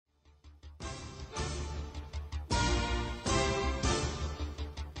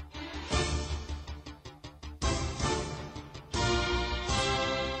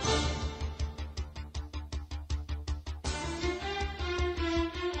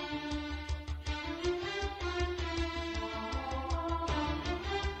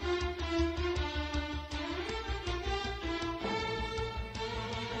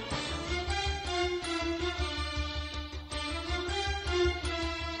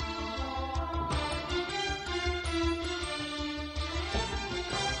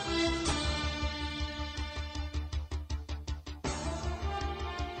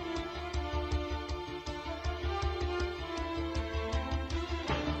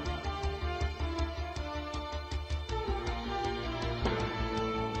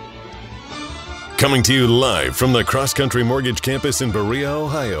Coming to you live from the Cross Country Mortgage Campus in Berea,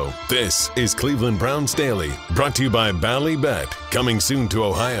 Ohio, this is Cleveland Browns Daily, brought to you by Bally Bet, coming soon to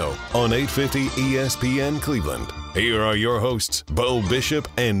Ohio on 850 ESPN Cleveland. Here are your hosts, Bo Bishop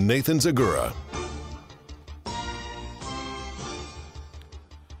and Nathan Zagura.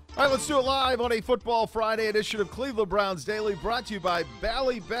 All right, let's do it live on a Football Friday edition of Cleveland Browns Daily, brought to you by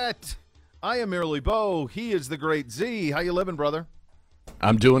Bally Bet. I am merely Bo. He is the great Z. How you living, brother?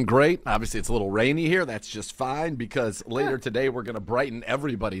 I'm doing great. Obviously, it's a little rainy here. That's just fine because later today we're going to brighten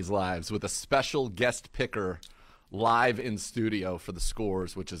everybody's lives with a special guest picker live in studio for the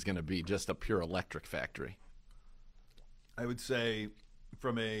scores, which is going to be just a pure electric factory. I would say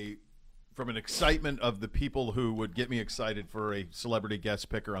from an excitement of the people who would get me excited for a celebrity guest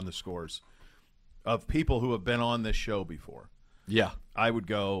picker on the scores, of people who have been on this show before. Yeah. I would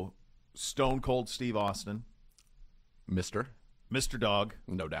go Stone Cold Steve Austin. Mr. Dog.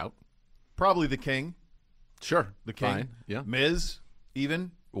 No doubt. Probably the King. Sure. The King. Fine. Yeah. Miz,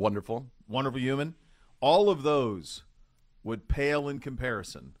 even. Wonderful Human. All of those would pale in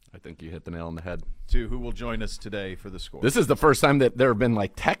comparison I think you hit the nail on the head. to who will join us today for the score. This is the first time that there have been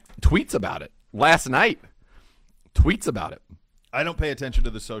like tweets about it. Last night, tweets about it. I don't pay attention to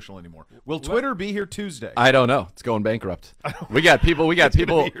the social anymore. Will Twitter be here Tuesday? I don't know. It's going bankrupt. We got people. We got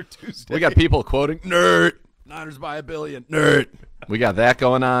people. Be here Tuesday. We got people quoting nerd. Niners by $1 billion. Nerd. We got that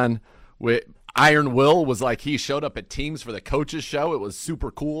going on. Iron Will was like he showed up at teams for the coaches show. It was super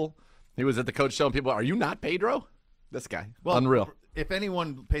cool. He was at the coach show and people, are you not Pedro? This guy. Well, unreal. If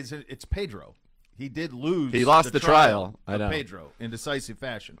anyone pays it, it's Pedro. He did lose. He lost the trial. I know. Pedro in decisive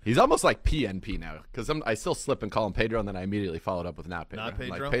fashion. He's almost like PNP now because I still slip and call him Pedro, and then I immediately followed up with not Pedro. Not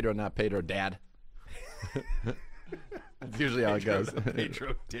Pedro? Like Pedro, not Pedro, Dad. That's usually how it goes.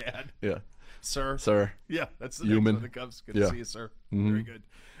 Pedro, Dad. Yeah. Sir. Yeah, that's the Human. next one that comes. Good Yeah. to see you, sir. Very good.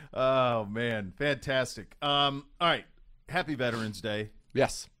 Oh, man. Fantastic. All right. Happy Veterans Day.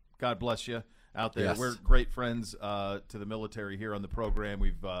 Yes. God bless you out there. Yes. We're great friends to the military here on the program.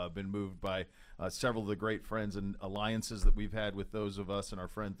 We've been moved by several of the great friends and alliances that we've had with those of us and our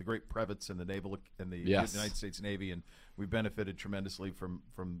friends, the great Prevets in the Naval and the Yes. United States Navy, and we've benefited tremendously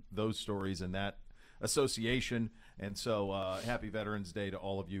from those stories and that association. And so happy Veterans Day to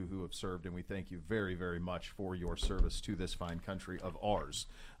all of you who have served, and we thank you very, very much for your service to this fine country of ours.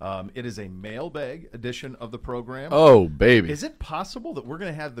 It is a mailbag edition of the program. Oh, baby. Is it possible that we're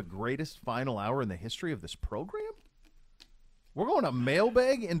going to have the greatest final hour in the history of this program? We're going to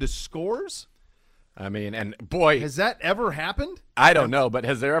mailbag into scores? I mean, and boy, Has that ever happened? I don't know, but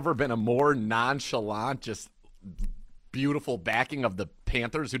has there ever been a more nonchalant, just beautiful backing of the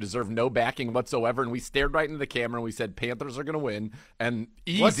Panthers who deserve no backing whatsoever? And we stared right into the camera and we said Panthers are going to win, and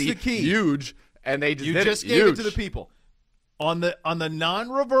easy, What's the key? huge, and they just You did just it. gave Huge. it to the people. On the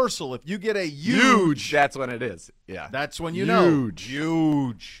non-reversal, if you get a Huge. That's when it is. Yeah. that's when you know.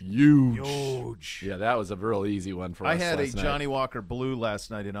 Huge. Huge. Yeah, that was a real easy one for I us had a last night. Johnny Walker Blue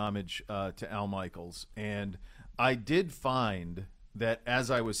last night in homage to Al Michaels, and I did find that as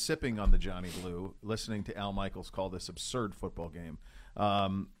I was sipping on the Johnny Blue, listening to Al Michaels call this absurd football game,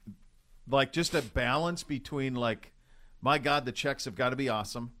 like just a balance between like, my God, the checks have got to be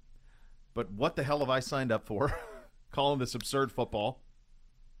awesome, but what the hell have I signed up for? Calling this absurd football.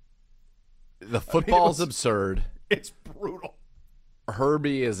 The football's was- absurd. It's brutal.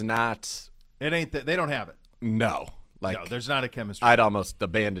 Herbie is not. It ain't that they don't have it. No. Like, No, there's not a chemistry. I'd almost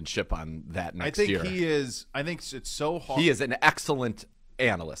abandon ship on that I next think year. he is. I think it's so hard. He is an excellent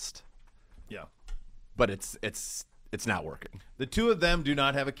analyst, Yeah. but it's not working. The two of them do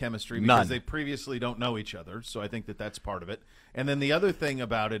not have a chemistry because None. they previously don't know each other. So I think that that's part of it. And then the other thing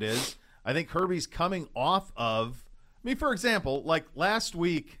about it is I think Herbie's coming off of, I mean, for example, like last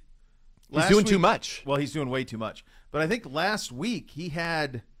week. He's doing too much. Well, he's doing way too much. But I think last week he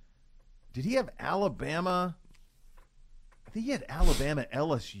had, did he have Alabama? I think he had Alabama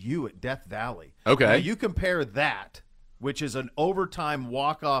LSU at Death Valley. Okay. Now you compare that, which is an overtime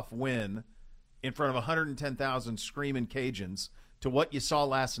walk-off win in front of 110,000 screaming Cajuns, to what you saw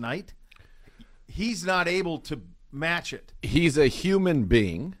last night. He's not able to match it. He's a human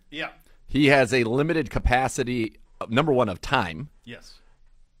being. Yeah. He has a limited capacity, number one, of time Yes.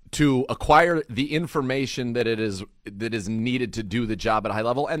 to acquire the information that is needed to do the job at a high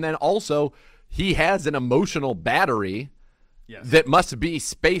level. And then also he has an emotional battery Yes. that must be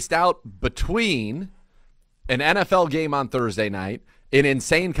spaced out between an NFL game on Thursday night, an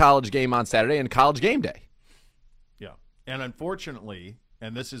insane college game on Saturday, and college game day. Yeah. And unfortunately,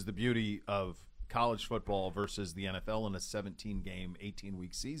 and this is the beauty of college football versus the NFL in a 17-game,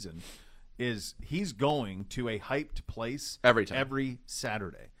 18-week season, is he's going to a hyped place Every time. every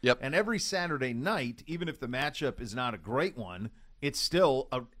Saturday. Yep. And every Saturday night, even if the matchup is not a great one, it's still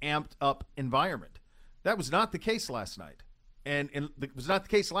an amped up environment. That was not the case last night. And it was not the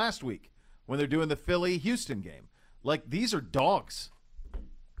case last week when they're doing the Philly-Houston game. Like, these are dogs.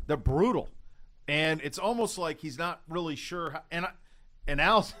 They're brutal. And it's almost like he's not really sure how, and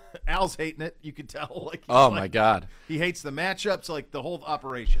Al's hating it. You can tell. Like, My God. He hates the matchups, like the whole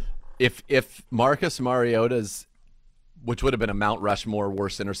operation. If Marcus Mariota's, which would have been a Mount Rushmore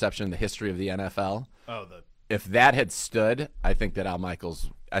worst interception in the history of the NFL, if that had stood, I think that Al Michaels,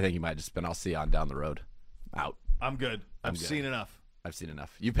 I think he might have just been, I'll see you on down the road. Out. I'm good. I've seen enough. I've seen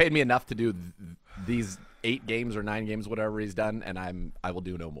enough. You paid me enough to do these 8 games or 9 games, whatever he's done, and I will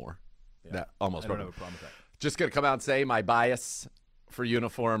do no more. Yeah. That almost I don't have a problem with that. Just gonna come out and say my bias for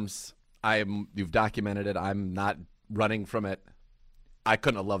uniforms. You've documented it. I'm not running from it. I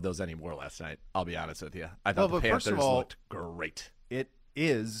couldn't have loved those anymore last night. I'll be honest with you. I thought the Panthers looked great. It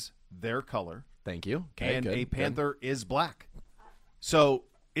is their color. Thank you. Okay, and a Panther is black. So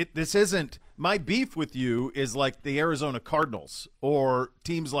this isn't my beef with you is like the Arizona Cardinals or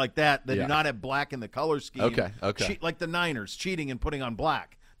teams like that do not have black in the color scheme. Okay. Like the Niners cheating and putting on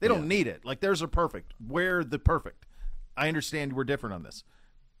black. They don't need it. Like theirs are perfect. Wear the perfect. I understand we're different on this.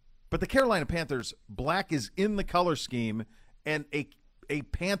 But the Carolina Panthers, black is in the color scheme, and a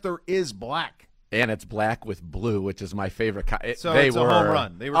Panther is black. And it's black with blue, which is my favorite. So it's a home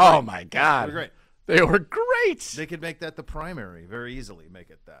run. They were great. My God. They were great. They were great. They could make that the primary very easily, make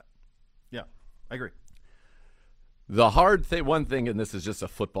it that. Yeah, I agree. The hard thing, one thing, and this is just a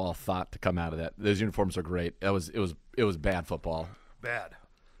football thought to come out of that. Those uniforms are great. It was bad football. Bad.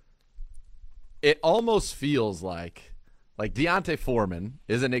 It almost feels like Deontay Foreman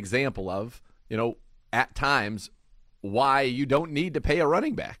is an example of, at times why you don't need to pay a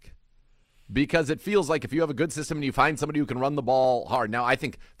running back. Because it feels like if you have a good system and you find somebody who can run the ball hard. Now, I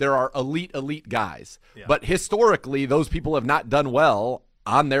think there are elite guys. Yeah. But historically, those people have not done well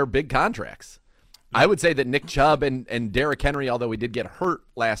on their big contracts. I would say that Nick Chubb and Derrick Henry, although he did get hurt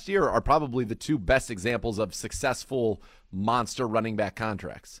last year, are probably the 2 best examples of successful monster running back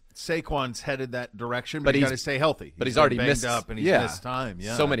contracts. Saquon's headed that direction, but he's got to stay healthy. But he's already missed up, and he's missed time.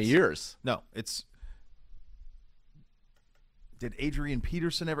 Yeah, so many years. No, it's. Did Adrian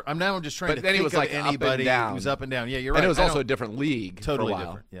Peterson ever? I'm just trying to think he was of anybody who was up and down. Yeah, you're right. And it was also a different league. Totally for a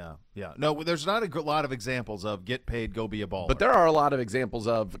while. Different. Yeah. No, there's not a lot of examples of get paid, go be a baller. But there are a lot of examples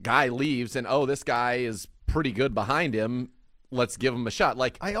of guy leaves and this guy is pretty good behind him. Let's give him a shot.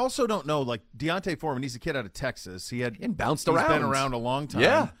 Like I also don't know. Like Deontay Foreman, he's a kid out of Texas. He bounced around. He's been around a long time.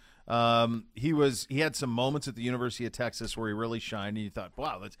 Yeah. He had some moments at the University of Texas where he really shined, and you thought,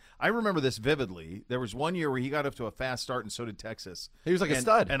 wow, I remember this vividly. There was one year where he got up to a fast start, and so did Texas. He was like a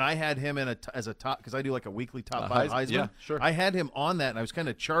stud. And I had him as a top, because I do like a weekly top 5 Heisman. Yeah, sure. I had him on that, and I was kind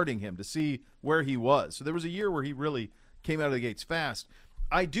of charting him to see where he was. So there was a year where he really came out of the gates fast.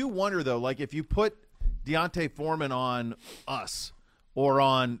 I do wonder, though, like if you put Deontay Foreman on us or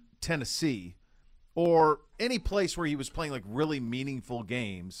on Tennessee or any place where he was playing like really meaningful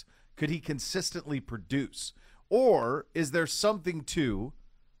games, could he consistently produce? Or is there something to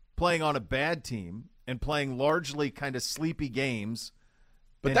playing on a bad team and playing largely kind of sleepy games?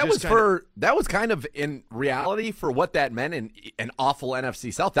 But that was kind of in reality for what that meant in an awful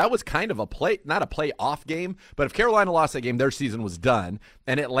NFC South. That was kind of not a playoff game, but if Carolina lost that game, their season was done.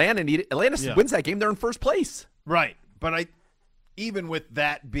 And Atlanta wins that game, they're in first place. Right. But even with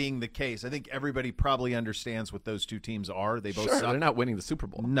that being the case, I think everybody probably understands what those two teams are. They both suck. They're not winning the Super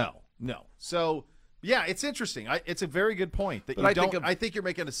Bowl. No. So, yeah, it's interesting. It's a very good point that I think you're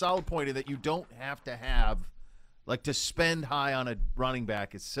making a solid point in that you don't have to have to spend high on a running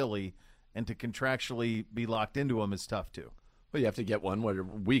back is silly, and to contractually be locked into him is tough too. Well, you have to get one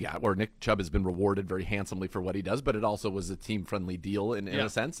where Nick Chubb has been rewarded very handsomely for what he does, but it also was a team-friendly deal in a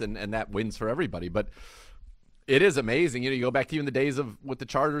sense, and that wins for everybody. But it is amazing. You go back to even the days with the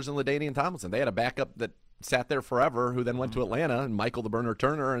Chargers and LaDainian Tomlinson. They had a backup that sat there forever who then went to Atlanta, and Michael the Burner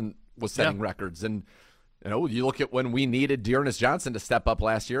Turner, and was setting records. And you look at when we needed Dearness Johnson to step up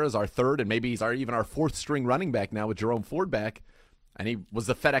last year as our third, and maybe he's even our 4th string running back now with Jerome Ford back, and he was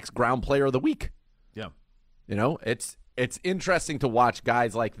the FedEx Ground Player of the Week. Yeah. It's interesting to watch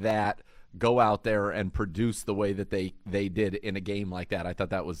guys like that go out there and produce the way that they did in a game like that. I thought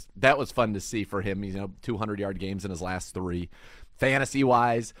that was fun to see for him. 200-yard games in his last 3.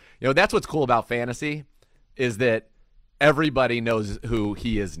 Fantasy-wise, that's what's cool about fantasy is that everybody knows who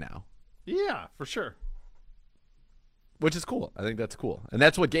he is now. Yeah, for sure. Which is cool. I think that's cool. And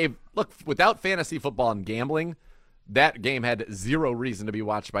that's what without fantasy football and gambling, that game had zero reason to be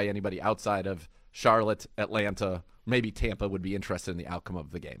watched by anybody outside of Charlotte, Atlanta. Maybe Tampa would be interested in the outcome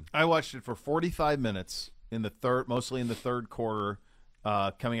of the game. I watched it for 45 minutes in the third, mostly in the third quarter,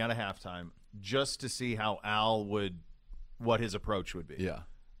 coming out of halftime, just to see how Al what his approach would be. Yeah.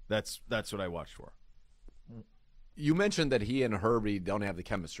 That's what I watched for. You mentioned that he and Herbie don't have the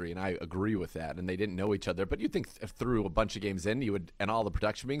chemistry, and I agree with that, and they didn't know each other. But you think through a bunch of games in, you would, and all the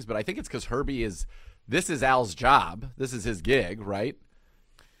production meetings, but I think it's because Herbie this is Al's job. This is his gig, right?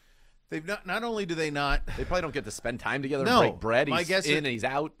 They've not only do they not. They probably don't get to spend time together No, and break bread. my He's guess in and he's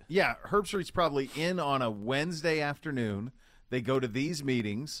out. Yeah, Herbstreit's probably in on a Wednesday afternoon. They go to these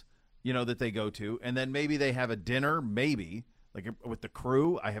meetings, that they go to, and then maybe they have a dinner, maybe, like with the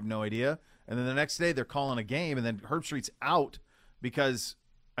crew. I have no idea. And then the next day they're calling a game, and then Herbstreit's out because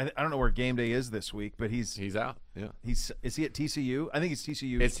I don't know where game day is this week, but he's out. Yeah, is he at TCU? I think he's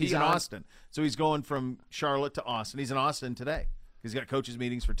TCU. He's in Austin, so he's going from Charlotte to Austin. He's in Austin today. He's got coaches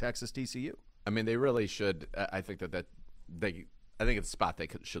meetings for Texas TCU. I mean, they really should. I think I think it's a spot they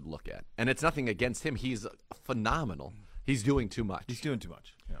should look at, and it's nothing against him. He's phenomenal. He's doing too much. He's doing too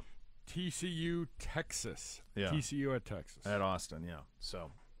much. Yeah. TCU, Texas. Yeah. TCU at Texas. At Austin, yeah.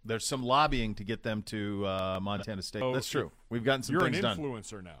 So there's some lobbying to get them to Montana State. That's true. We've gotten some things done. You're an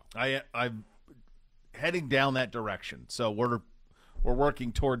influencer now. I'm heading down that direction. So we're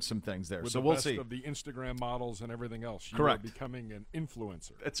working towards some things there. With so the we'll best see. of the Instagram models and everything else. You Correct. are becoming an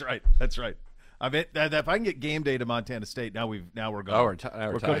influencer. That's right. I mean, if I can get game day to Montana State, now we're going. Oh, we're cooking I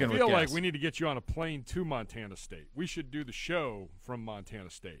with feel gas. like we need to get you on a plane to Montana State. We should do the show from Montana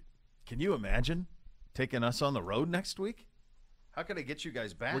State. Can you imagine taking us on the road next week? How can I get you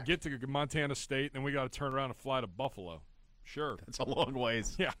guys back? We'll get to Montana State, then we got to turn around and fly to Buffalo. Sure. That's a long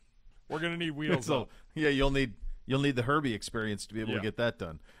ways. Yeah. We're going to need wheels up. Yeah, you'll need the Herbie experience to be able to get that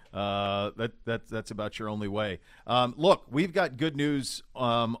done. That's about your only way. Look, we've got good news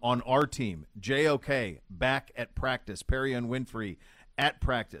on our team. JOK back at practice. Perry and Winfrey at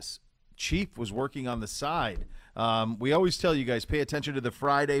practice. Chief was working on the side. We always tell you guys, pay attention to the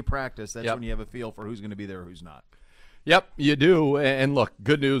Friday practice. That's when you have a feel for who's going to be there, who's not. Yep, you do. And look,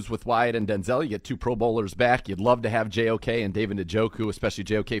 good news with Wyatt and Denzel. You get two Pro Bowlers back. You'd love to have JOK and David Njoku, especially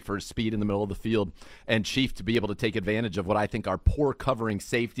JOK for his speed in the middle of the field, and Chief to be able to take advantage of what I think are poor covering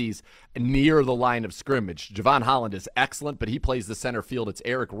safeties near the line of scrimmage. Javon Holland is excellent, but he plays the center field. It's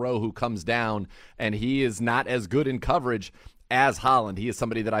Eric Rowe who comes down, and he is not as good in coverage as Holland. He is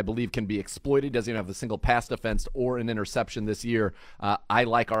somebody that I believe can be exploited. Doesn't even have a single pass defense or an interception this year. I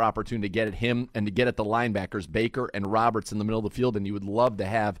like our opportunity to get at him and to get at the linebackers, Baker and Roberts in the middle of the field, and you would love to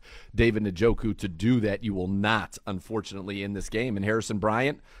have David Njoku to do that. You will not, unfortunately, in this game. And Harrison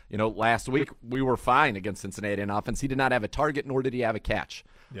Bryant, last week we were fine against Cincinnati in offense. He did not have a target, nor did he have a catch.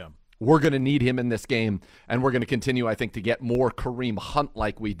 Yeah. We're going to need him in this game, and we're going to continue, I think, to get more Kareem Hunt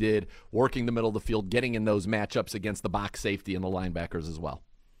like we did, working the middle of the field, getting in those matchups against the box safety and the linebackers as well.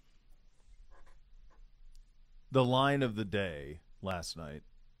 The line of the day last night,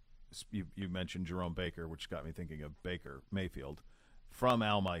 you mentioned Jerome Baker, which got me thinking of Baker Mayfield, from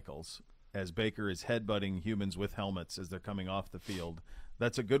Al Michaels, as Baker is headbutting humans with helmets as they're coming off the field.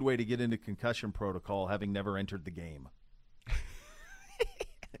 That's a good way to get into concussion protocol, having never entered the game.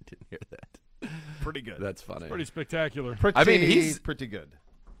 I didn't hear that. Pretty good. That's funny. Pretty spectacular. He's pretty good.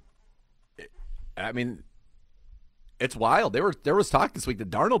 I mean, it's wild. There was talk this week that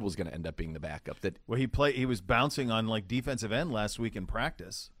Darnold was going to end up being the backup. He was bouncing on defensive end last week in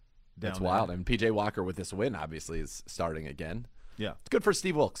practice. That's wild. And PJ Walker with this win obviously is starting again. Yeah, it's good for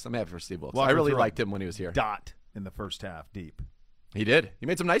Steve Wilkes. I'm happy for Steve Wilkes. Walker I really liked him when he was here. Dot in the first half, deep. He did. He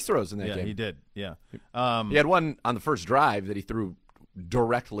made some nice throws in that game. Yeah, he did. Yeah. He had one on the first drive that he threw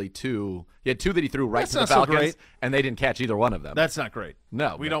directly to. He had two that he threw right to the Falcons, and they didn't catch either one of them. That's not great.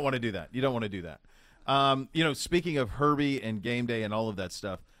 No, we don't want to do that. You don't want to do that. Speaking of Herbie and game day and all of that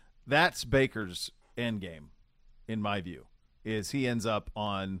stuff, that's Baker's end game, in my view, is he ends up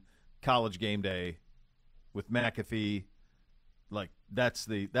on College game day with McAfee. Like that's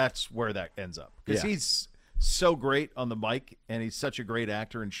where that ends up, because he's so great on the mic and he's such a great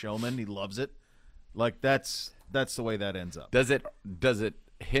actor and showman. He loves it. Like that's the way that ends up. Does it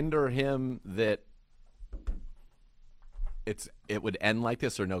hinder him that it would end like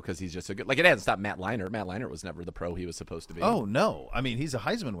this, or no? Because he's just so good. Like, it hasn't stopped Matt Leinart. Matt Leinart was never the pro he was supposed to be. Oh no! I mean, he's a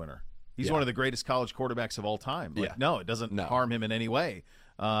Heisman winner. He's one of the greatest college quarterbacks of all time. No, it doesn't harm him in any way.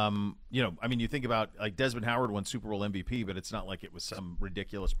 You think about like Desmond Howard won Super Bowl MVP, but it's not like it was some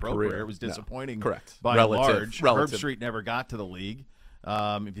ridiculous pro career. It was disappointing. Correct. By and large. Herbstreit never got to the league.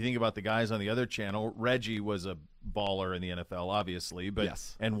 If you think about the guys on the other channel, Reggie was a baller in the NFL, obviously,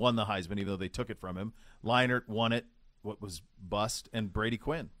 and won the Heisman, even though they took it from him. Leinart won it what was bust, and Brady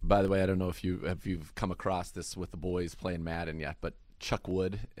Quinn. By the way, I don't know if you've come across this with the boys playing Madden yet, but Chuck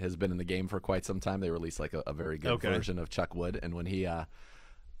Wood has been in the game for quite some time. They released like a very good version of Chuck Wood, and when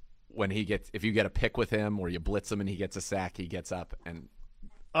he gets, if you get a pick with him or you blitz him and he gets a sack, he gets up and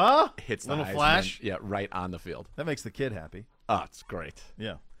hits the little Heisman, flash. yeah, right on the field. That makes the kid happy. Oh, it's great.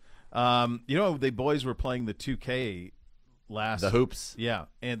 Yeah. The boys were playing the 2K last. The hoops. Yeah,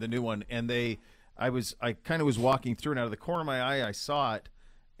 and the new one, and I kind of was walking through, and out of the corner of my eye, I saw it,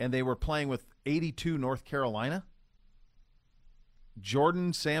 and they were playing with 82 North Carolina.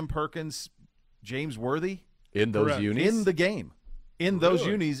 Jordan, Sam Perkins, James Worthy In those unis? in the game, those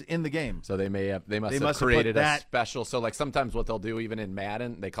unis in the game. So they must have put created a that- special. So like sometimes what they'll do, even in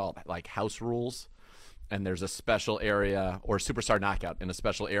Madden, they call it like house rules, and there's a special area, or Superstar Knockout in a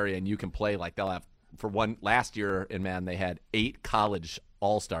special area, and you can play like they'll have last year in Madden they had 8 college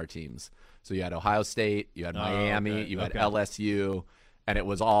all-star teams. So you had Ohio State, you had Miami, you had LSU. And it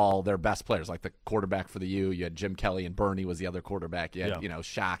was all their best players, like the quarterback for the U. You had Jim Kelly, and Bernie was the other quarterback. You had,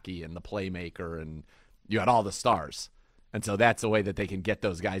 Shockey and the playmaker, and you had all the stars. And so that's the way that they can get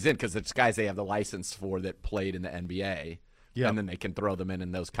those guys in, because it's guys they have the license for that played in the NBA. Yeah. And then they can throw them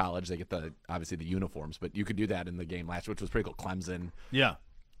in those college. They get obviously the uniforms, but you could do that in the game last, which was pretty cool. Clemson. Yeah.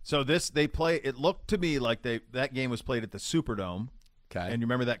 So it looked to me like that game was played at the Superdome. Okay. And you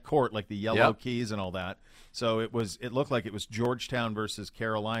remember that court, like the yellow keys and all that. So it looked like it was Georgetown versus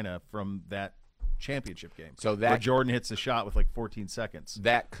Carolina from that championship game. So where Jordan hits the shot with like 14 seconds.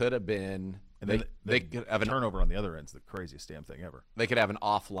 That could have been. And then they could have turnover on the other end's the craziest damn thing ever. They could have an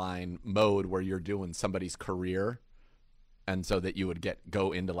offline mode where you're doing somebody's career, and so that you would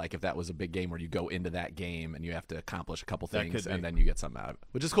go into, like, if that was a big game where you go into that game and you have to accomplish a couple things and then you get something out of it,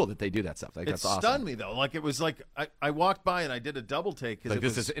 which is cool that they do that stuff. Like, that's awesome. It stunned me, though. Like, it was like I walked by and I did a double take. Like,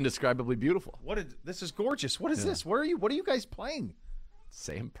 this is indescribably beautiful. This is gorgeous. What is this? What are you guys playing?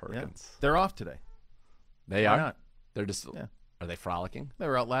 Sam Perkins. Yeah. They're off today. They Why are? not? They're just Are they frolicking? They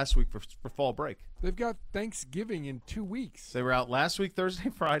were out last week for fall break. They've got Thanksgiving in 2 weeks. They were out last week, Thursday,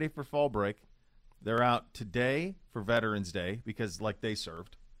 Friday for fall break. They're out today for Veterans Day because, like, they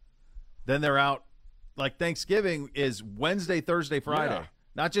served. Then they're out, like, Thanksgiving is Wednesday, Thursday, Friday. Yeah.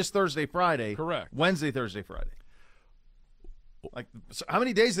 Not just Thursday, Friday. Correct. Wednesday, Thursday, Friday. Like, so how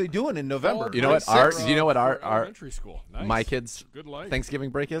many days are they doing in November? You know what? Our elementary school. Nice. My kids' Good life.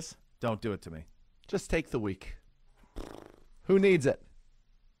 Thanksgiving break is? Don't do it to me. Just take the week. Who needs it?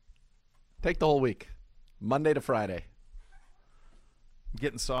 Take the whole week. Monday to Friday.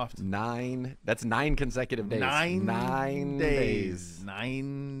 Getting soft. That's 9 consecutive days. 9 days.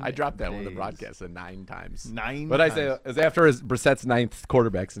 9 I dropped that days. on the broadcast 9 times. 9 But times. I say it was after Brissett's 9th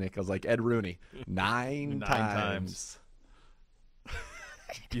quarterback sneak. I was like, Ed Rooney. 9 times.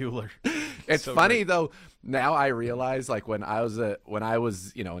 Bueller. It's So funny great. though. Now I realize, like, when I was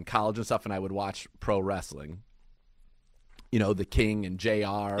in college and stuff, and I would watch pro wrestling. The King and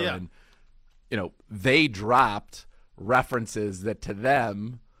JR, and they dropped references that to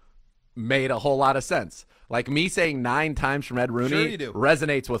them made a whole lot of sense. Like, me saying 9 times from Ed Rooney Sure you do.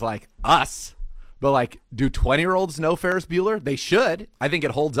 resonates with, like, us. But, like, do 20-year-olds know Ferris Bueller? They should. I think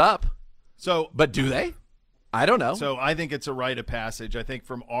it holds up. But do they? I don't know. So I think it's a rite of passage. I think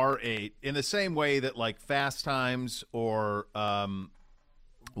from R8, in the same way that, like, Fast Times or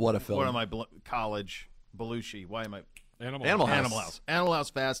what a film. What am I? College Belushi. Why am I? Animal House. Animal House,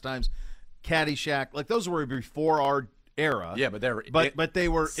 Fast Times, Caddyshack. Like, those were before our era. Yeah, but they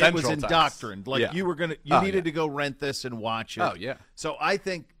were it was Central indoctrined. times. Like, Yeah. you needed to go rent this and watch it. Oh, yeah. So I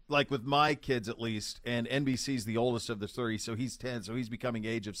think, like, with my kids at least, and NBC's the oldest of the 3, so he's 10, so he's becoming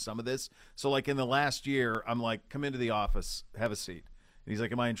age of some of this. So, like, in the last year, I'm like, come into the office, have a seat. And he's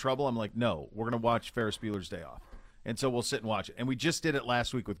like, am I in trouble? I'm like, no, we're going to watch Ferris Bueller's Day Off. And so we'll sit and watch it. And we just did it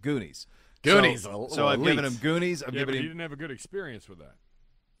last week with Goonies. Goonies. So I've given him Goonies. But he didn't have a good experience with that.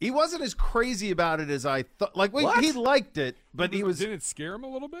 He wasn't as crazy about it as I thought. Like, he liked it, but he was. Didn't it scare him a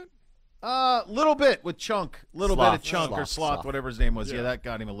little bit? Little bit with Chunk, bit of Chunk or Sloth. Sloth, whatever his name was. Yeah, that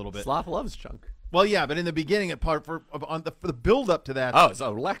got him a little bit. Sloth loves Chunk. Well, yeah, but in the beginning, for the build up to that. Oh, it's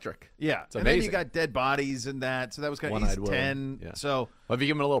electric. Yeah, it's and amazing. then you got dead bodies and that. So that was kind of. One-Eyed He's Willy. 10. Yeah. So have you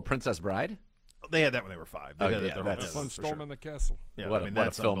given him a little Princess Bride? they had that when they were 5. They Oh, had yeah, it their that's- whole Fun for Storm sure. in the Castle. Yeah, What I mean, a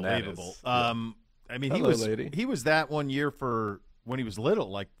that's film that unbelievable. is. Yeah. I mean, Hello, lady. he was that one year for when he was little,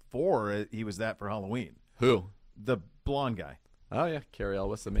 like 4. He was that for Halloween. Who? The blonde guy. Oh, yeah. Carrie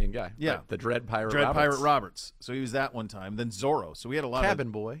Elwes, the main guy. Yeah. The Dread Pirate Dread Roberts. Pirate Roberts. So he was that one time. Then Zorro. So we had a lot Cabin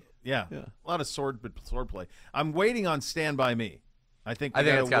of Boy. yeah, Yeah. a lot of sword play. I'm waiting on Stand By Me. I think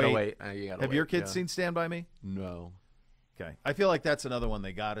it's got to wait. wait. You gotta Have wait, your kids yeah. seen Stand By Me? No. Okay. I feel like that's another one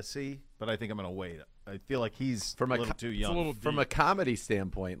they got to see, but I think I'm going to wait I feel like he's From a a little too young. a little From a comedy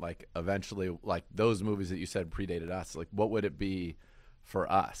standpoint, like eventually, like those movies that you said predated us, like what would it be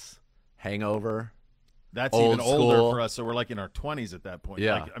for us? Hangover? That's Old even older school. for us, so we're like in our 20s at that point.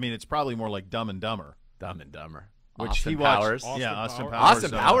 Yeah. Like, I mean, it's probably more like Dumb and Dumber. Dumb and Dumber. Which Austin he watched. Powers. Yeah, Austin Austin Powers. Powers. Austin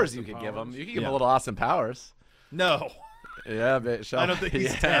so- Powers, you Austin could give him. Powers. You could give him Yeah. a little Austin Powers. No. Yeah, but I don't think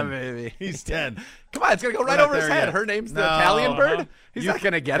he's 10. Baby. He's 10. Come on, it's gonna go right not over his there head. yet. Her name's the No. Italian bird. Uh-huh. He's not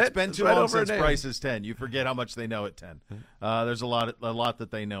gonna get it. It's been too right long over her since name. Bryce is 10. You forget how much they know at 10. There's a lot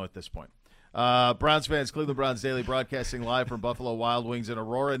that they know at this point. Browns fans, Cleveland Browns Daily broadcasting live from Buffalo Wild Wings in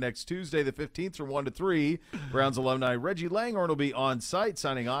Aurora next Tuesday, the 15th, from 1 to 3. Browns alumni Reggie Langhorn will be on site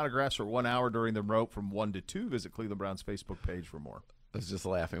signing autographs for 1 hour during the rope from 1 to 2. Visit Cleveland Browns Facebook page for more. I was just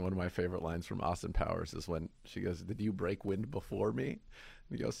laughing. One of my favorite lines from Austin Powers is when she goes, "Did you break wind before me?"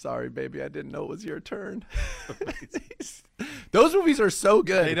 And he goes, "Sorry, baby, I didn't know it was your turn." Those movies are so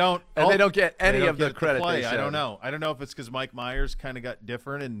good. They don't get any they don't of the get credit. play. They I don't should. know. I don't know if it's because Mike Myers kind of got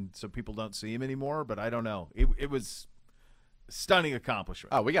different, and so people don't see him anymore. But I don't know. It was stunning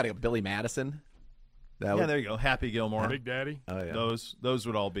accomplishment. Oh, we got to go Billy Madison. That yeah, would- there you go. Happy Gilmore. Big Daddy. oh, yeah. Those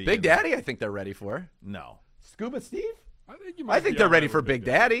would all be Big in- Daddy, I think they're ready for. No. Scuba Steve? I I think they're ready for Big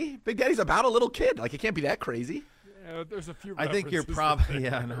Daddy. Big Daddy's about a little kid. Like, it can't be that crazy. Yeah, there's a few. I think you're references probably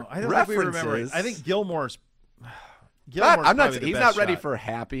no. I don't think we remember it. References. I think Gilmore's. I'm not. probably the He's best not ready shot. for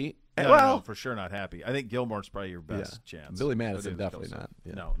Happy. No, well, no, for sure not happy. I think Gilmore's probably your best chance. Billy I Madison, think it's definitely close. not.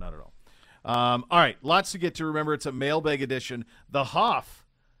 Yeah. No, not at all. All right, lots to get to. Remember, it's a mailbag edition. The Hoff.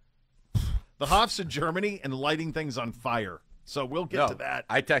 The Hoff's in Germany and lighting things on fire. So we'll get to that.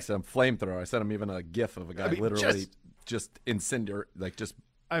 I texted him flamethrower. I sent him even a GIF of a guy I mean, literally just incendiary, like just.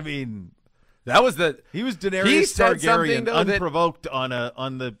 I mean, That was the. he was He Daenerys said something, Targaryen, though, that- unprovoked on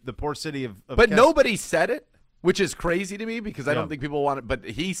the poor city of But Kes- nobody said it, which is crazy to me because I Yeah. don't think people want it. But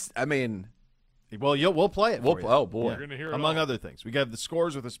he's. I mean, Well, we'll play it. We'll for you. oh boy. You're gonna hear it Among all. other things. We got the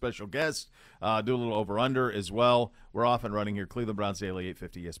scores with a special guest. Do a little over-under as well. We're off and running here. Cleveland Browns Daily,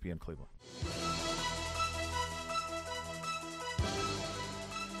 850 ESPN Cleveland.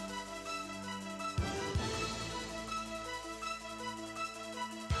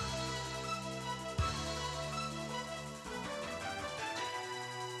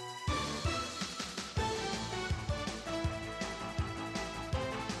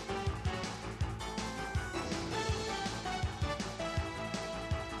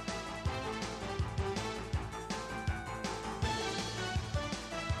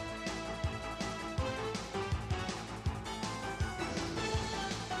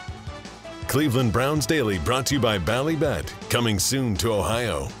 Cleveland Browns Daily brought to you by Ballybet. Coming soon to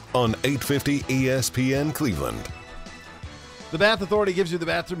Ohio on 850 ESPN Cleveland. The Bath Authority gives you the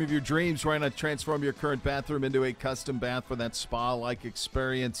bathroom of your dreams. Why not transform your current bathroom into a custom bath for that spa-like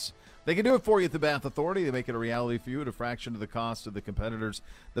experience? They can do it for you at the Bath Authority. They make it a reality for you at a fraction of the cost of the competitors.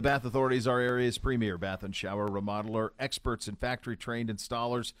 The Bath Authority is our area's premier bath and shower remodeler, experts and factory-trained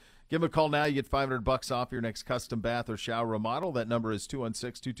installers. Give them a call now. You get $500 off your next custom bath or shower remodel. That number is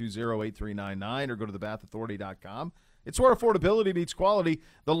 216-220-8399 or go to thebathauthority.com. It's where affordability meets quality.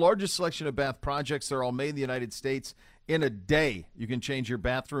 The largest selection of bath projects. They're all made in the United States. In a day, you can change your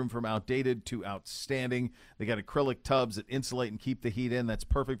bathroom from outdated to outstanding. They got acrylic tubs that insulate and keep the heat in. That's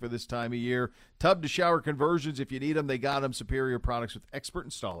perfect for this time of year. Tub to shower conversions, if you need them, they got them. Superior products with expert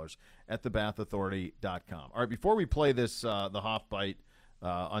installers at thebathauthority.com. All right, before we play this, the Hoff Bite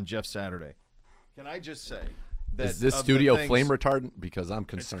on Jeff Saturday, can I just say that is this of the studio things- flame retardant? Because I'm It's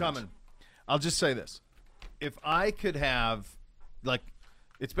concerned. coming. I'll just say this. If I could have, like,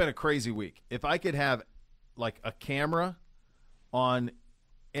 it's been a crazy week. If I could have, like, a camera on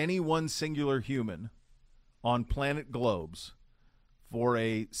any one singular human on planet globes for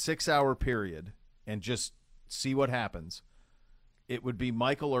a 6-hour period and just see what happens, it would be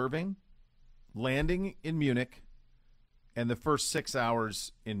Michael Irving landing in Munich and the first 6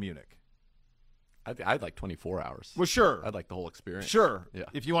 hours in Munich. I'd like 24 hours. Well, sure. I'd like the whole experience. Sure. Yeah.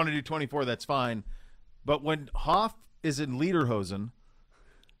 If you want to do 24, that's fine. But when Hoff is in Lederhosen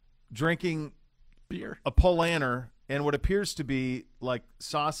drinking Beer. a Polaner and what appears to be like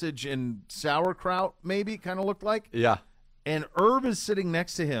sausage and sauerkraut, maybe, kind of looked like, Yeah. and Herb is sitting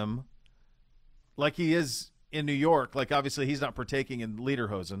next to him like he is in New York. Like, obviously, he's not partaking in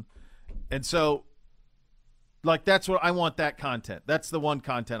Lederhosen. And so, like, that's what I want, that content. That's the one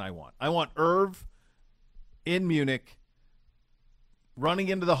content I want. I want Irv in Munich running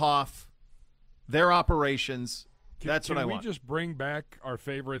into the Hoff, their operations. That's what I want. Can we just bring back our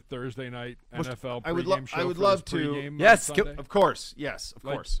favorite Thursday night NFL I would pregame show I would for love this to. pregame on Yes, Sunday? Of course. Yes, of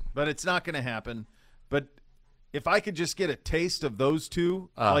Like- course. But it's not going to happen. But if I could just get a taste of those two,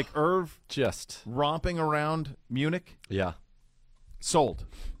 like Irv Just. romping around Munich, Yeah. sold.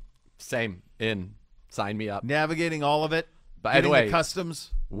 Same. In. Sign me up. Navigating all of it. By getting the way, the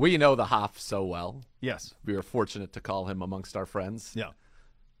customs. we know the Hoff so well. Yes. We were fortunate to call him amongst our friends. Yeah.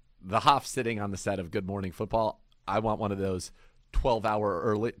 The Hoff sitting on the set of Good Morning Football, I want one of those 12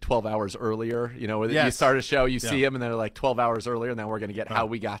 hours earlier. You know, where you Yes. start a show, you Yeah. see him, and they're like 12 hours earlier, and then we're going to get how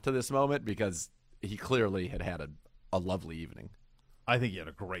we got to this moment because he clearly had a lovely evening. I think you had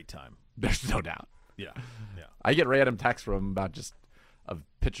a great time. There's no doubt. Yeah. Yeah. I get random texts from him about just of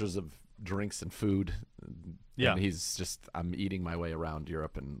pictures of drinks and food. Yeah. And he's just, I'm eating my way around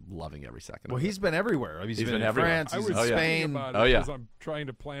Europe and loving every second Well, of it. he's been everywhere. He's been in everywhere. France. I He's was in yeah. Spain. thinking about Oh, it yeah. because I'm trying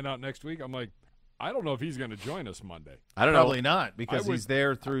to plan out next week. I'm like, I don't know if he's going to join us Monday. I don't know. Probably not because I would- he's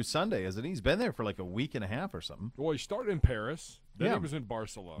there through Sunday, isn't he? He's been there for like a week and a half or something. Well, he started in Paris. Then Yeah. he was in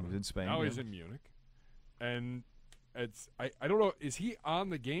Barcelona. He was in Spain, Now yeah. he's in Munich. And I don't know. Is he on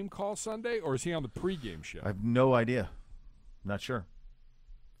the game call Sunday or is he on the pregame show? I have no idea. Not sure.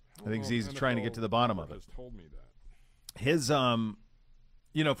 I think don't know he's if trying to get to the bottom of Network it. Has told me that. His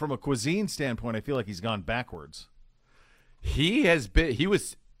you know, from a cuisine standpoint, I feel like he's gone backwards.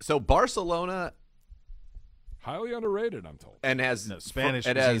 So Barcelona Highly underrated, I'm told. and has No, Spanish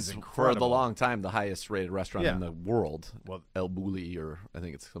it cuisine is has for incredible. the long time the highest rated restaurant Yeah. in the world. Well- El Bulli, or I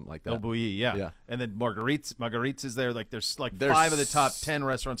think it's something like that. El Bulli, yeah. Yeah. And then Marguerite's is there. Like there's like There's 5 of the top 10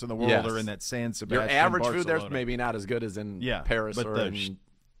 restaurants in the world Yes. are in that San Your Sebastian. average food there's Barcelona. maybe not as good as in Yeah, Paris but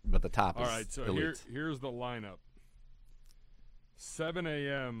but the top All is right, so elite. here's the lineup. 7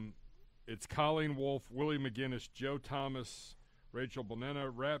 a.m., it's Colleen Wolfe, Willie McGinnis, Joe Thomas, Rachel Bonanna,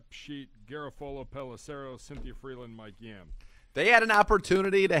 Rap Sheet, Garofalo, Pellicero, Cynthia Freeland, Mike Yam. They had an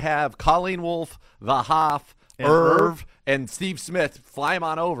opportunity to have Colleen Wolfe, the Hoff, And Irv, and Steve Smith fly him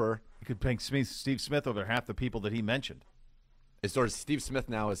on over. You could pick Steve Smith over half the people that he mentioned. Is sort of Steve Smith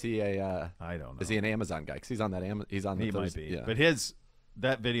now? Is he a? I don't know. Is he an Amazon guy? Because he's on that. He's on. He the might Thursday- be. Yeah. But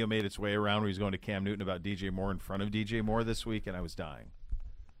that video made its way around where he's going to Cam Newton about DJ Moore in front of DJ Moore this week, and I was dying.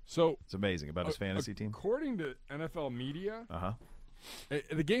 So It's amazing about his fantasy team. according to NFL media, Uh-huh.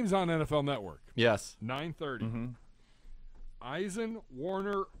 the game's on NFL Network, Yes. 9:30. Mm-hmm. Eisen,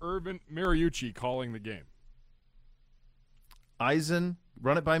 Warner, Irvin, Mariucci calling the game. Eisen,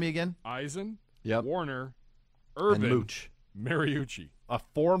 run it by me again. Eisen, Yep. Warner, And Irvin, Mooch. Mariucci. A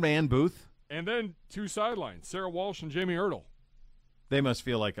 4-man booth. And then 2 sidelines, Sarah Walsh and Jamie Ertl. They must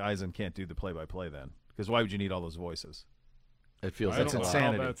feel like Eisen can't do the play-by-play then, because why would you need all those voices? It feels I like That's don't know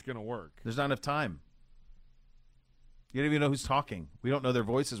insanity. how that's going to work. There's not enough time. You don't even know who's talking. We don't know their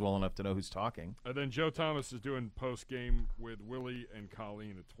voices well enough to know who's talking. And then Joe Thomas is doing post game with Willie and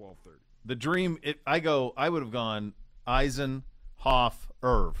Colleen at 12:30. The dream. I would have gone Eisen, Hoff,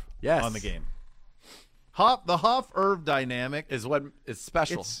 Irv. Yes. On the game. The Hoff-Irv dynamic is what is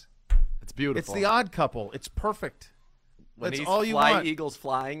special. It's beautiful. It's the odd couple. It's perfect. when That's he's all you want. Eagles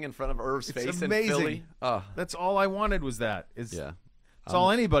flying in front of Irv's It's face amazing. in Philly. Oh, That's all I wanted was that. yeah. It's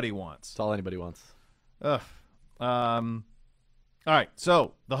all anybody wants. That's all anybody wants. Ugh. All right.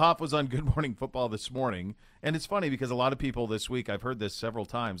 So the Hoff was on Good Morning Football this morning, and it's funny because a lot of people this week, I've heard this several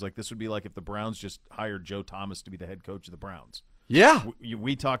times. Like this would be like if the Browns just hired Joe Thomas to be the head coach of the Browns. Yeah.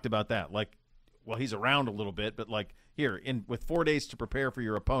 We talked about that. Like, well, he's around a little bit, but like here, with 4 days to prepare for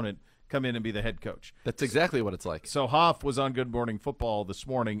your opponent, come in and be the head coach. That's exactly what it's like. So Hoff was on Good Morning Football this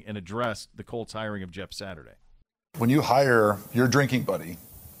morning and addressed the Colts hiring of Jeff Saturday. When you hire your drinking buddy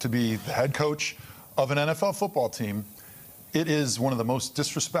to be the head coach of an NFL football team, it is one of the most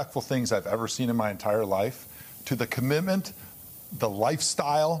disrespectful things I've ever seen in my entire life to the commitment, the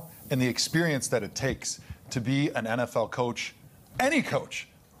lifestyle, and the experience that it takes to be an NFL coach, any coach,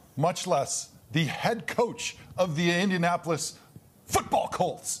 much less the head coach of the Indianapolis Football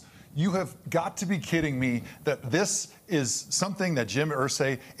Colts. You have got to be kidding me that this is something that Jim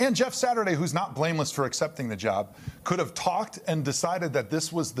Irsay and Jeff Saturday, who's not blameless for accepting the job, could have talked and decided that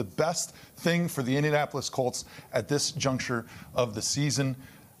this was the best thing for the Indianapolis Colts at this juncture of the season.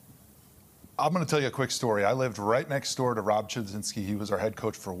 I'm going to tell you a quick story. I lived right next door to Rob Chudzinski. He was our head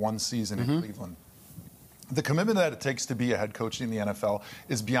coach for one season in Cleveland. The commitment that it takes to be a head coach in the NFL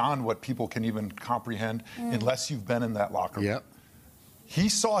is beyond what people can even comprehend unless you've been in that locker room. Yep. He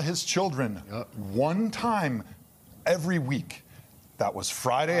saw his children one time every week. That was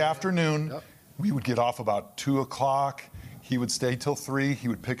Friday afternoon. Yep. We would get off about 2 o'clock. He would stay till 3. He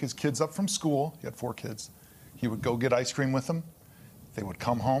would pick his kids up from school. He had 4 kids. He would go get ice cream with them. They would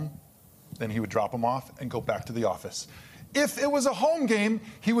come home. Then he would drop them off and go back to the office. If it was a home game,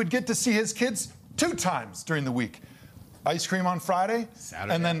 he would get to see his kids 2 times during the week. Ice cream on Friday,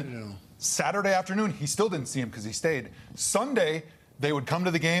 Saturday and then afternoon. Saturday afternoon, he still didn't see him because he stayed. Sunday, they would come to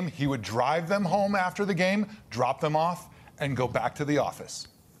the game. He would drive them home after the game, drop them off, and go back to the office.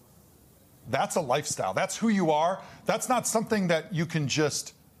 That's a lifestyle. That's who you are. That's not something that you can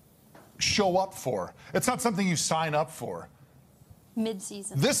just show up for. It's not something you sign up for.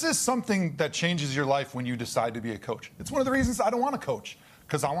 Mid-season. This is something that changes your life when you decide to be a coach. It's one of the reasons I don't want to coach,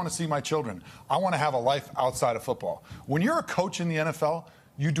 because I want to see my children. I want to have a life outside of football. When you're a coach in the NFL,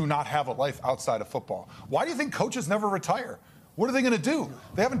 you do not have a life outside of football. Why do you think coaches never retire? What are they going to do?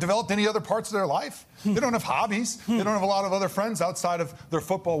 They haven't developed any other parts of their life. They don't have hobbies. They don't have a lot of other friends outside of their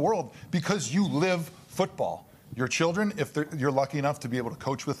football world because you live football. Your children, if you're lucky enough to be able to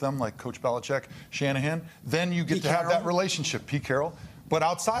coach with them like Coach Belichick, Shanahan, then you get to have that relationship, Pete Carroll. But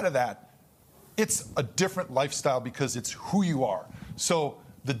outside of that, it's a different lifestyle because it's who you are. So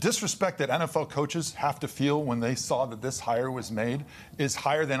the disrespect that NFL coaches have to feel when they saw that this hire was made is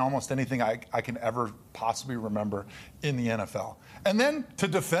higher than almost anything I can ever possibly remember in the NFL. And then to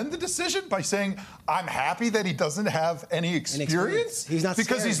defend the decision by saying, I'm happy that he doesn't have any experience. He's not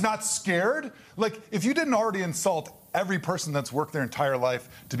because scared. he's not scared. Like, if you didn't already insult every person that's worked their entire life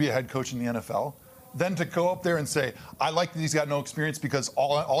to be a head coach in the NFL, then to go up there and say, I like that he's got no experience because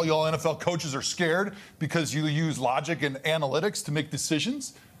all y'all NFL coaches are scared because you use logic and analytics to make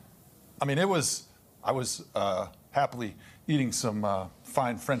decisions. I mean, I was happily eating some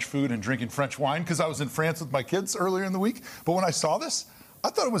fine French food and drinking French wine because I was in France with my kids earlier in the week. But when I saw this,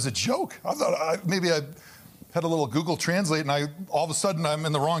 I thought it was a joke. I thought maybe I had a little Google Translate and all of a sudden I'm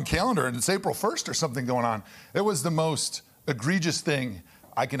in the wrong calendar and it's April 1st or something going on. It was the most egregious thing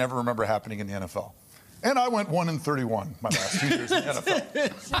I can ever remember happening in the NFL. And I went 1-31 my last 2 years in the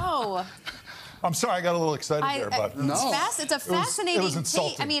NFL. No. I'm sorry, I got a little excited there, but It's a fascinating. It was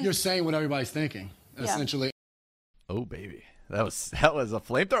insulting. I mean, You're saying what everybody's thinking, essentially. Oh, baby. That was a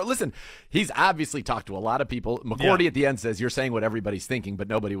flamethrower. Listen, he's obviously talked to a lot of people. McCourty at the end says, you're saying what everybody's thinking, but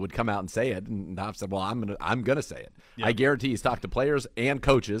nobody would come out and say it. And Hoff said, well, I'm gonna say it. Yeah. I guarantee he's talked to players and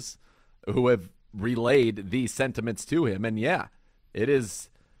coaches who have relayed these sentiments to him. And, yeah, it is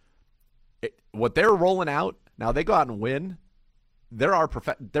what they're rolling out. Now, they go out and win.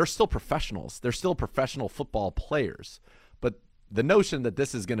 They're still professionals. They're still professional football players. But the notion that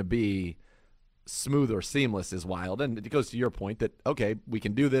this is going to be smooth or seamless is wild. And it goes to your point that, okay, we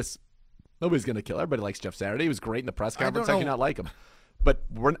can do this. Nobody's going to kill. Everybody likes Jeff Saturday. He was great in the press conference. I cannot like him. But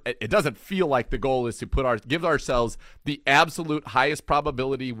it doesn't feel like the goal is to give ourselves the absolute highest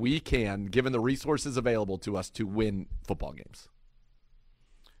probability we can, given the resources available to us, to win football games.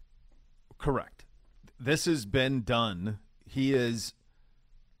 Correct. This has been done. He's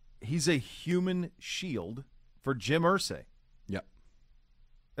a human shield for Jim Irsay. Yep.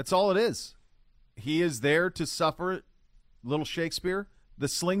 That's all it is. He is there to suffer, little Shakespeare, the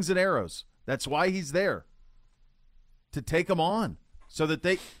slings and arrows. That's why he's there. To take them on so that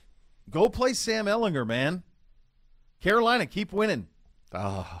they go play Sam Ehlinger, man. Carolina, keep winning.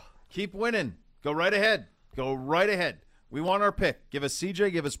 Keep winning. Go right ahead. Go right ahead. We want our pick. Give us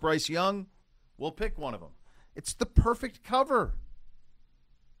CJ, give us Bryce Young. We'll pick one of them. It's the perfect cover.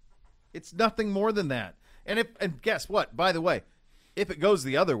 It's nothing more than that. And guess what? By the way, if it goes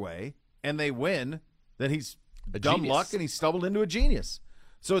the other way and they win, then he's dumb luck and he's stumbled into a genius.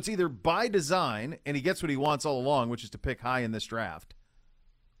 So it's either by design and he gets what he wants all along, which is to pick high in this draft.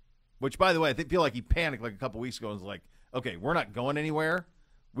 Which, by the way, I feel like he panicked like a couple weeks ago and was like, okay, we're not going anywhere.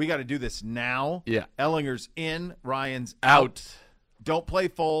 We got to do this now. Yeah. Ellinger's in. Ryan's out. Don't play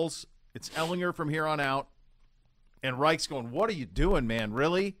Foles. It's Ehlinger from here on out. And Reich's going, what are you doing, man?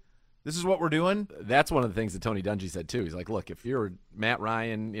 Really? This is what we're doing? That's one of the things that Tony Dungy said, too. He's like, look, if you're Matt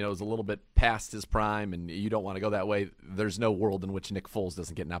Ryan, is a little bit past his prime and you don't want to go that way, there's no world in which Nick Foles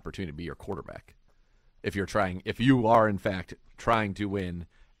doesn't get an opportunity to be your quarterback. If you are, in fact, trying to win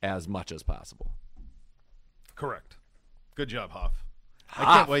as much as possible. Correct. Good job, Hoff. I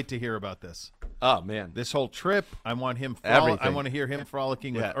can't wait to hear about this. Oh, man. This whole trip, I want him. Everything. I want to hear him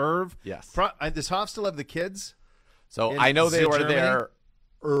frolicking with Irv. Yes. Does Hoff still have the kids? So I know they were there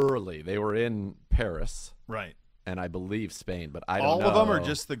early. They were in Paris. Right. And I believe Spain, but I don't know. All of them are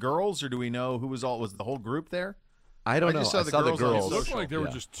just the girls, or do we know who was the whole group there? I don't know. I saw the girls. It looked like there were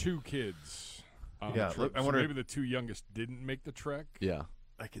just 2 kids on the trip. I wonder, maybe the 2 youngest didn't make the trek. Yeah.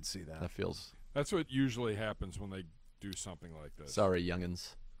 I could see that. That's what usually happens when they do something like this. Sorry,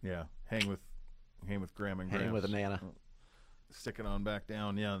 youngins. Yeah. Hang with Graham and Graham. Hang with a Nana. Stick it on back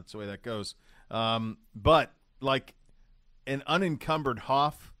down. Yeah, that's the way that goes. But like an unencumbered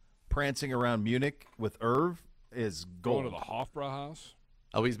Hoff prancing around Munich with Irv is gold. Going to the Hofbrauhaus?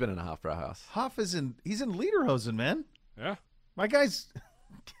 Oh, he's been in a Hofbrauhaus. Hoff he's in Lederhosen, man. Yeah. My guy's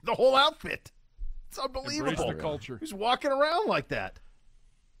The whole outfit. It's Embrace unbelievable. the culture. He's walking around like that.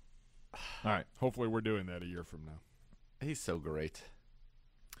 All right. Hopefully we're doing that a year from now. He's so great.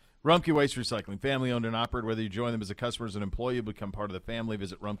 Rumpke Waste Recycling, family-owned and operated. Whether you join them as a customer or as an employee, you become part of the family.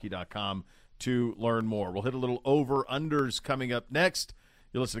 Visit rumpke.com to learn more. We'll hit a little over-unders coming up next.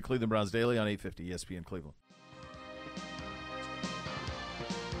 You'll listen to Cleveland Browns Daily on 850 ESPN Cleveland.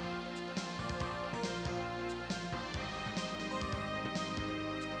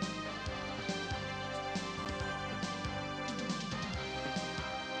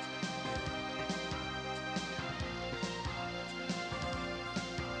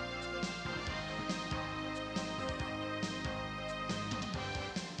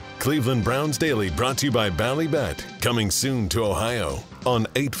 Cleveland Browns Daily brought to you by Ballybet. Coming soon to Ohio on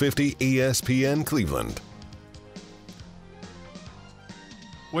 850 ESPN Cleveland.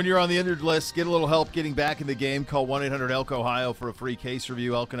 When you're on the injured list, get a little help getting back in the game. Call 1-800-ELK-OHIO for a free case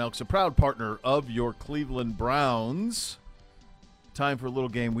review. Elk & Elk's a proud partner of your Cleveland Browns. Time for a little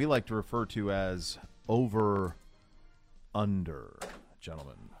game we like to refer to as over-under,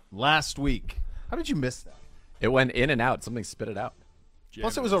 gentlemen. Last week, how did you miss that? It went in and out. Something spit it out.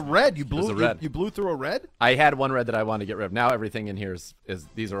 Plus, it was a red. You blew a red. You blew through a red? I had one red that I wanted to get rid of. Now everything in here is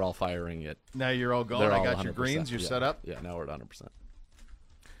these are all firing it. Now you're all going. They're I all got your 100%. greens. You're Yeah. set up. Yeah, now we're at 100%.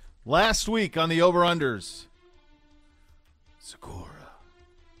 Last week on the over-unders, Segura,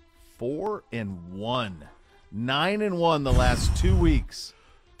 4-1. 9-1 the last 2 weeks.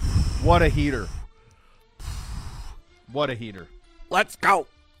 What a heater. What a heater. Let's go.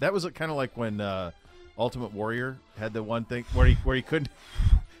 That was kind of like when Ultimate Warrior had the one thing where he couldn't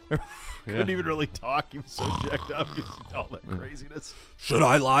even really talk. He was so jacked up. He was all that craziness. Should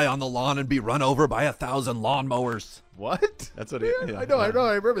I lie on the lawn and be run over by 1,000 lawnmowers? What? That's what he. Yeah, I know. I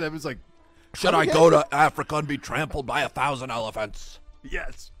remember that. It was like, Should I go to Africa and be trampled by 1,000 elephants?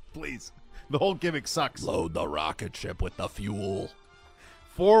 yes, please. The whole gimmick sucks. Load the rocket ship with the fuel.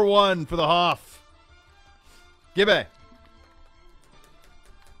 4-1 for the Hoff. Gibbe.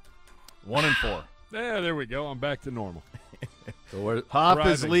 1-4. Yeah, there we go. I'm back to normal. So Hoff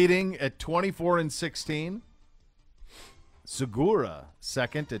is Thriving. leading at 24-16. Segura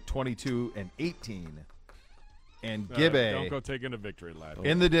second at 22-18. And Gibbe Don't go taking a victory lap.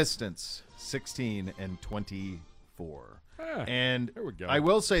 in the distance, 16-24. Ah, And there we go. I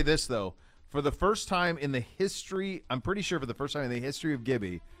will say this, though. For the first time in the history, I'm pretty sure for the first time in the history of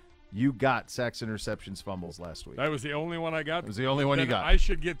Gibby, you got sacks, interceptions, fumbles last week. That was the only one I got. It was the only one you Then got. I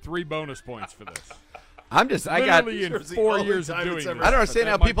should get 3 bonus points for this. I got. Literally in It was the 4 only years of time doing it's this. ever- I don't understand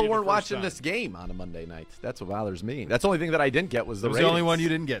That how might people be the weren't first watching time. this game on a Monday night. That's what bothers me. That's the only thing that I didn't get was the It was the only ratings. one you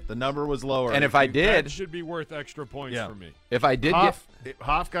didn't get. The number was lower. And if I That did, should be worth extra points Yeah. for me. if I did Hoff, get,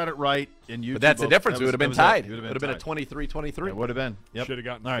 Hoff got it right, and you. but that's the difference. We would have been tied. It It would have been a 23-23. It would have been. Yep. Should have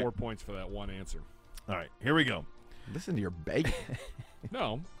gotten All right. 4 points for that one answer. All right, here we go. Listen to your begging.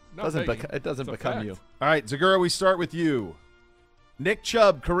 No, not Doesn't begging. it doesn't It's a become fact. you. All right, Zagura, we start with you. Nick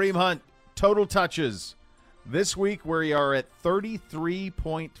Chubb, Kareem Hunt, total touches. This week we are at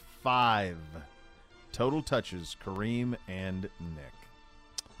 33.5. Total touches, Kareem and Nick.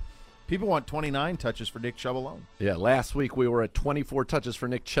 People want 29 touches for Nick Chubb alone. Yeah, last week we were at 24 touches for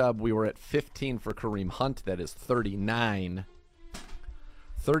Nick Chubb. We were at 15 for Kareem Hunt. That is 39.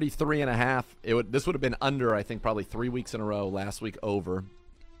 33.5. This would have been under, I think, probably 3 weeks in a row. Last week over.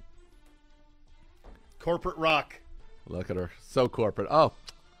 Corporate Rock. Look at her. So corporate. Oh,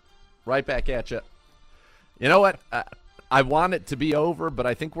 right back at you. You know what? I want it to be over, but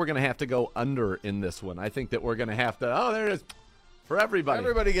I think we're going to have to go under in this one. I think that we're going to have to. Oh, there it is. For everybody.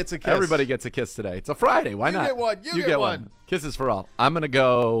 Everybody gets a kiss. Everybody gets a kiss today. It's a Friday. Why You not? get one. You get one. Kisses for all. I'm going to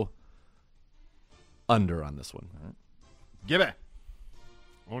go under on this one. Give it.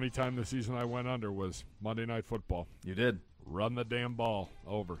 Only time this season I went under was Monday Night Football. You did. Run the damn ball.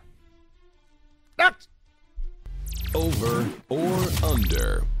 Over. Over or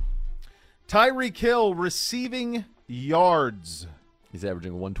under? Tyreek Hill receiving yards. He's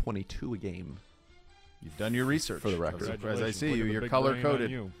averaging 122 a game. You've done your research. For the record. As I Congratulations. see Look you, at the you're big brain color-coded.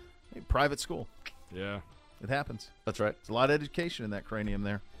 on you. Hey, private school. Yeah. It happens. That's right. There's a lot of education in that cranium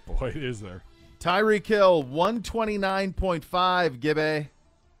there. Boy, it is there. Tyreek Hill, 129.5, Gibbe.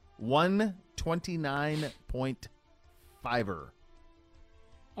 129.5.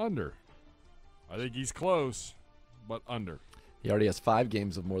 Under. I think he's close, but under. He already has 5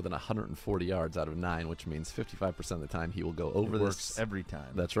 games of more than 140 yards out of 9, which means 55% of the time he will go over It this. works every time.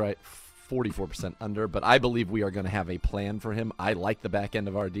 That's right. 44% under. But I believe we are going to have a plan for him. I like the back end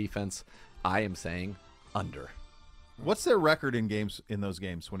of our defense. I am saying under. What's their record in those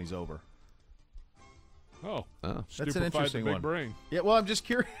games when he's over? Oh, That's an stupefied interesting the big one. brain. Yeah, well, I'm just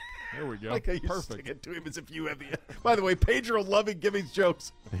curious. There we go. Like how you Perfect. stick it to him as if you have the. By the way, Pedro loving Gimmy's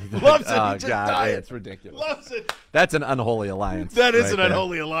jokes. Loves it. Oh, He just God, died. it's ridiculous. Loves it. That's an unholy alliance. That is right an there.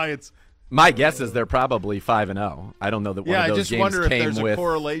 unholy alliance. My guess is they're probably 5-0. I don't know that one Yeah, of I those just games wonder if came there's a with.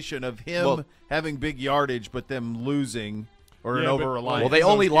 correlation of him Well- having big yardage, but them losing or an Yeah, but- over-reliance. Well, they Those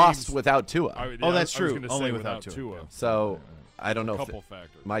only lost games- without Tua. Oh, that's I was true. gonna Only say without Tua. Yeah. So I don't know if Couple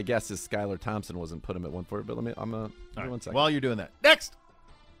factors. my guess is Skylar Thompson wasn't put him at 140, but give me All right, 1 second. while you're doing that. Next.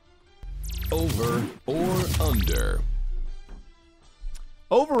 Over or under?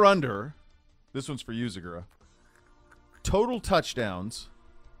 Over-under. This one's for you, Zagura. Total touchdowns.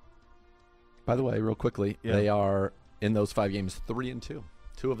 By the way, real quickly, Yeah. they are in those 5 games 3-2.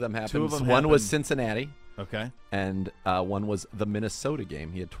 2 of them happened. Two of them one was happened. Cincinnati, Okay. and one was the Minnesota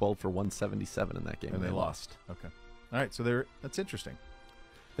game. He had 12 for 177 in that game, And they lost. Okay. All right, so that's interesting.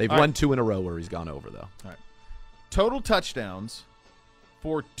 They've All won right. 2 in a row where he's gone over, though. All right. Total touchdowns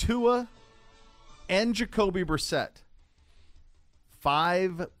for Tua and Jacoby Brissett.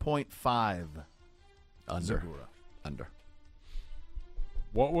 5.5. Under. Zagura. Under.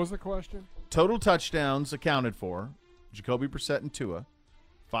 What was the question? Total touchdowns accounted for, Jacoby Brissett and Tua,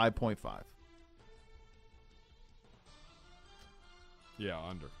 5.5. Yeah,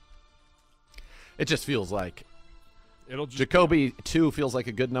 under. It just feels like It'll just Jacoby 2 feels like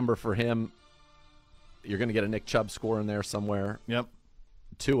a good number for him. You're going to get a Nick Chubb score in there somewhere. Yep.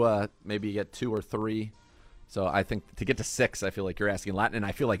 Tua, maybe you get 2 or 3. So I think to get to 6, I feel like you're asking a lot. And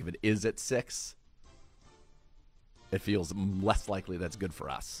I feel like if it is at 6, it feels less likely that's good for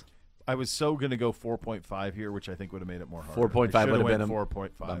us. I was so going to go 4.5 here, which I think would have made it more hard. 4.5 would have been 4.5.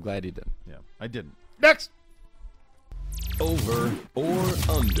 I'm glad he didn't. Yeah, I didn't. Next. Over or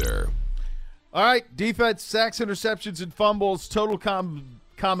under? All right, defense, sacks, interceptions, and fumbles. Total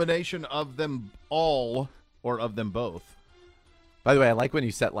combination of them all, or of them both. By the way, I like when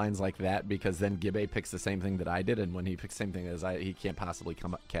you set lines like that because then Gibbe picks the same thing that I did, and when he picks the same thing as he can't possibly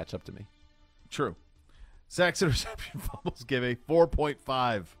catch up to me. True. Sacks, interception, fumbles, give a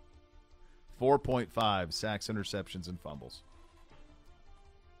 4.5. 4.5 sacks, interceptions, and fumbles.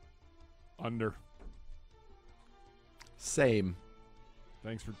 under. Same.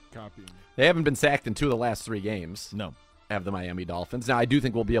 Thanks for copying. They haven't been sacked in 2 of the last 3 games. No. Have the Miami Dolphins. Now, I do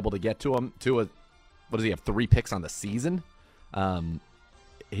think we'll be able to get to him. What does he have, 3 picks on the season?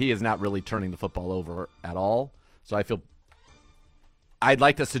 He is not really turning the football over at all. So I feel I'd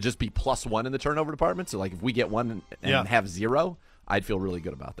like us to just be +1 in the turnover department. So, like, if we get 1 and have 0, I'd feel really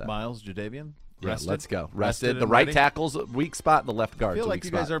good about that. Miles, Jadavian? Yeah, Rested? let's go. Rested Rested. The and right ready? tackle's a weak spot. The left I guard's feel a like weak you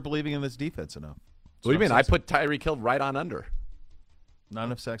spot. guys aren't believing in this defense enough. What do you mean? I put Tyreek Hill right on under. Not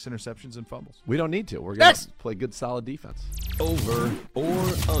enough sacks, interceptions, and fumbles. We don't need to. We're going to Next. play good, solid defense. Over or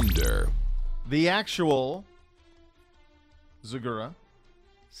under? The actual Zagura,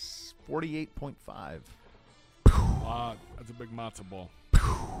 48.5. That's a big matzo ball.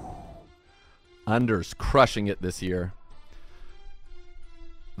 Under's crushing it this year.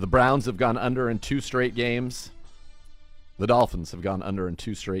 The Browns have gone under in 2 straight games. The Dolphins have gone under in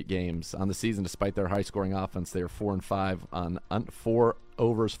 2 straight games. On the season, despite their high-scoring offense, they are 4-5 on 4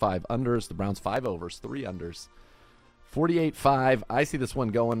 overs, 5 unders. The Browns 5 overs, 3 unders. 48-5. I see this one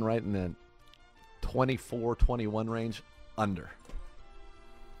going right in the 24-21 range. Under.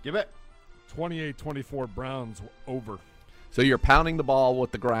 Give it. 28-24 Browns over. So you're pounding the ball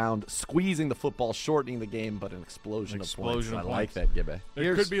with the ground, squeezing the football, shortening the game, but an explosion, Explosion of of points. points. I like that, Gibbe.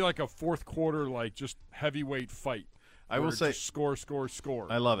 It could be like a fourth quarter, like just heavyweight fight. I will where say- just score.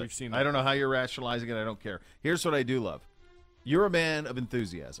 I love it. We've seen I don't know how you're rationalizing it. I don't care. Here's what I do love. You're a man of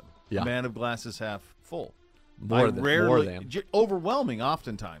enthusiasm. Yeah. A man of glasses half full. More than. Overwhelming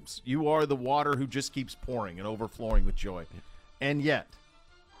oftentimes. You are the water who just keeps pouring and overflowing with joy. And yet,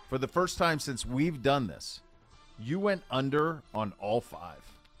 for the first time since we've done this, you went under on all 5.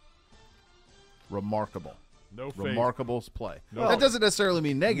 Remarkable. No faith. Remarkable play. No. That doesn't necessarily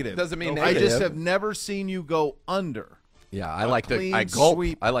mean negative. Doesn't mean I negative. just have never seen you go under. Yeah, I A like clean I gulp.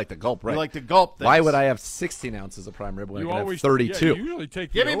 sweep. I like the gulp. Right. You like to gulp things. Why would I have 16 ounces of prime rib when You I can always have 32? Yeah, you usually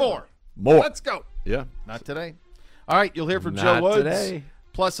take Give the me over. more. More. Let's go. Yeah. Not today. All right, you'll hear from Not Joe Woods. today.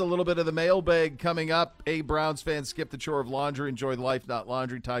 Plus a little bit of the mailbag coming up. A Browns fans, skip the chore of laundry. Enjoy the life, not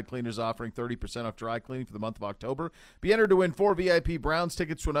laundry. Tide Cleaners offering 30% off dry cleaning for the month of October. Be entered to win 4 VIP Browns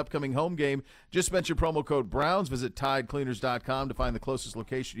tickets to an upcoming home game. Just mention promo code Browns. Visit TideCleaners.com to find the closest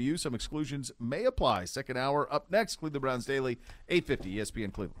location to you. Some exclusions may apply. Second hour up next. Cleveland Browns Daily, 850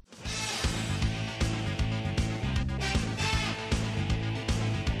 ESPN Cleveland.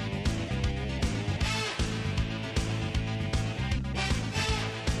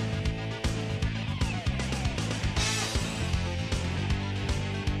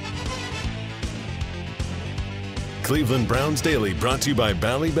 Cleveland Browns Daily, brought to you by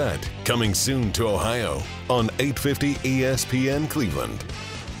Ballybet. Coming soon to Ohio on 850 ESPN Cleveland.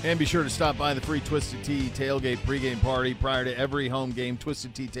 And be sure to stop by the free Twisted Tea Tailgate pregame party prior to every home game.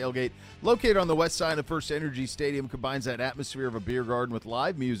 Twisted Tea Tailgate, located on the west side of First Energy Stadium, combines that atmosphere of a beer garden with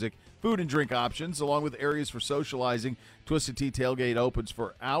live music, food and drink options, along with areas for socializing. Twisted Tea Tailgate opens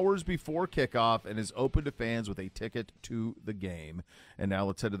for hours before kickoff and is open to fans with a ticket to the game. And now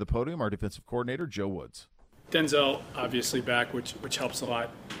let's head to the podium. Our defensive coordinator, Joe Woods. Denzel obviously back, which helps a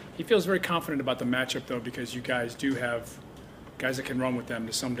lot. He feels very confident about the matchup, though, because you guys do have guys that can run with them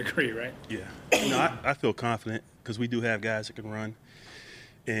to some degree, right? Yeah. I feel confident because we do have guys that can run.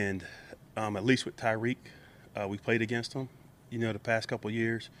 And at least with Tyreek, we played against him, the past couple of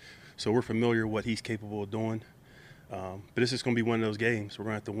years. So we're familiar with what he's capable of doing. But this is going to be one of those games. We're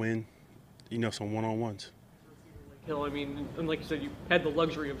going to have to win, some one-on-ones. Hill, I mean, and like you said, you had the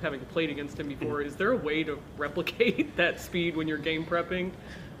luxury of having played against him before. Is there a way to replicate that speed when you're game prepping?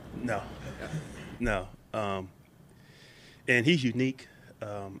 No. No. And he's unique.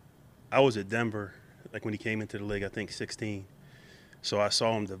 I was at Denver, like when he came into the league, I think 16. So I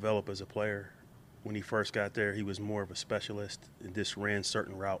saw him develop as a player. When he first got there, he was more of a specialist and just ran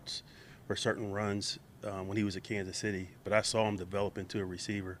certain routes or certain runs when he was at Kansas City. But I saw him develop into a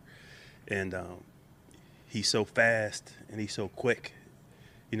receiver. And he's so fast and he's so quick.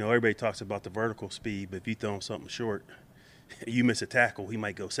 Everybody talks about the vertical speed, but if you throw him something short, you miss a tackle, he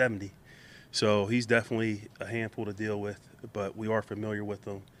might go 70. So he's definitely a handful to deal with, but we are familiar with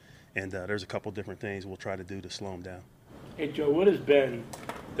him, and there's a couple different things we'll try to do to slow him down. Hey, Joe, what has been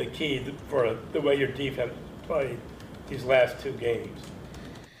the key for the way your defense played these last two games?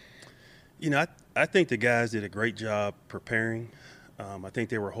 I think the guys did a great job preparing. I think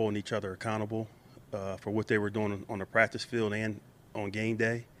they were holding each other accountable for what they were doing on the practice field and on game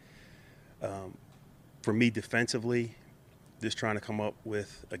day. For me, defensively, just trying to come up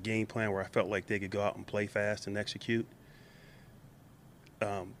with a game plan where I felt like they could go out and play fast and execute.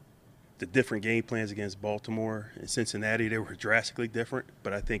 The different game plans against Baltimore and Cincinnati, they were drastically different,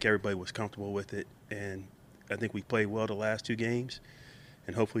 but I think everybody was comfortable with it, and I think we played well the last two games,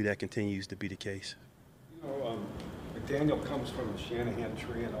 and hopefully that continues to be the case. McDaniel comes from the Shanahan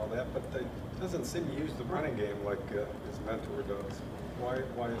tree and all that, but they doesn't seem to use the running game like his mentor does.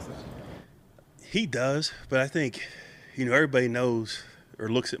 Why is that? He does, but I think everybody knows or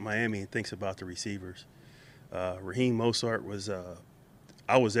looks at Miami and thinks about the receivers. Raheem Mostert was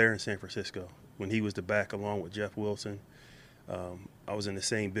I was there in San Francisco when he was the back along with Jeff Wilson. I was in the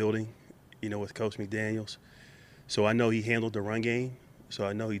same building, with Coach McDaniels. So I know he handled the run game. So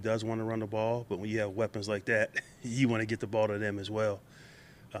I know he does want to run the ball. But when you have weapons like that, you want to get the ball to them as well.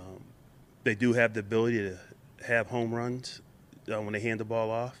 They do have the ability to have home runs when they hand the ball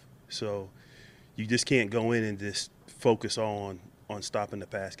off. So you just can't go in and just focus on stopping the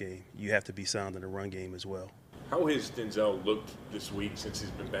pass game. You have to be sound in the run game as well. How has Denzel looked this week since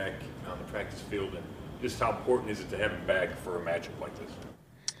he's been back on the practice field, and just how important is it to have him back for a matchup like this?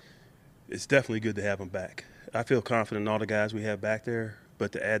 It's definitely good to have him back. I feel confident in all the guys we have back there,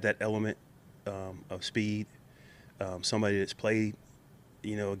 but to add that element of speed, somebody that's played,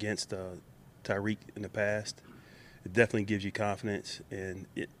 against Tyreek in the past, it definitely gives you confidence. And,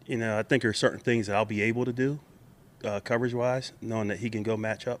 I think there are certain things that I'll be able to do coverage-wise, knowing that he can go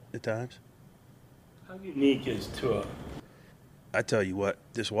match up at times. How unique is Tua? I tell you what,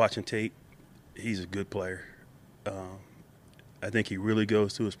 just watching tape, he's a good player. I think he really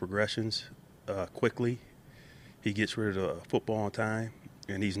goes through his progressions quickly. He gets rid of the football on time,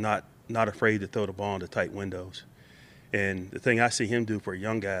 and he's not afraid to throw the ball into tight windows. And the thing I see him do for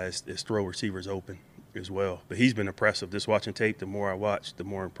young guys is throw receivers open as well. But he's been impressive. Just watching tape, the more I watch, the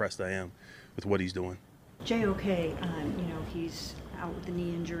more impressed I am with what he's doing. JOK, he's out with a knee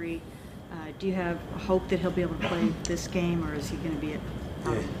injury. Do you have hope that he'll be able to play this game, or is he going to be at?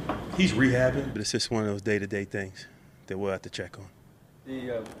 Yeah. He's rehabbing, but it's just one of those day-to-day things that we'll have to check on.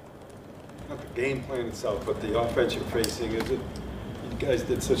 Not the game plan itself, but the offense you're facing, is it? You guys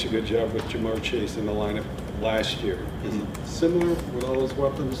did such a good job with Jamar Chase in the lineup last year. Is it similar with all those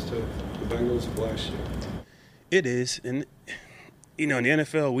weapons to the Bengals of last year? It is, and in the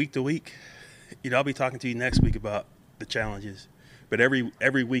NFL, week to week, I'll be talking to you next week about the challenges. But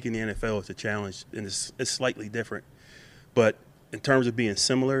every week in the NFL is a challenge, and it's slightly different. But in terms of being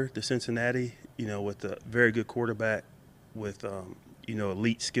similar to Cincinnati, with a very good quarterback, with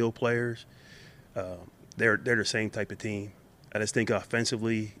elite skill players, they're the same type of team. I just think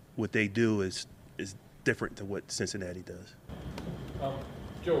offensively, what they do is different to what Cincinnati does.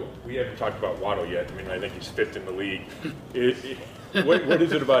 Joe, we haven't talked about Waddle yet. I think he's fifth in the league. What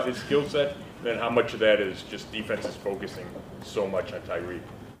is it about his skill set Then how much of that is just defenses focusing so much on Tyreek?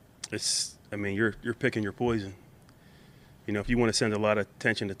 You're picking your poison. You know, if you want to send a lot of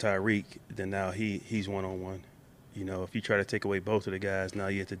attention to Tyreek, then now he's one-on-one. You know, if you try to take away both of the guys, now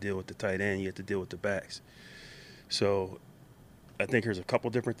you have to deal with the tight end, you have to deal with the backs. So I think there's a couple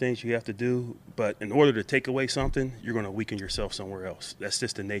different things you have to do, but in order to take away something, you're going to weaken yourself somewhere else. That's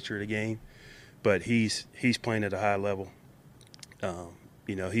just the nature of the game. But he's playing at a high level.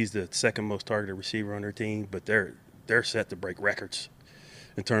 You know, he's the second most targeted receiver on their team, but they're set to break records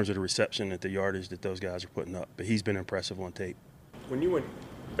in terms of the reception and the yardage that those guys are putting up. But he's been impressive on tape. When you went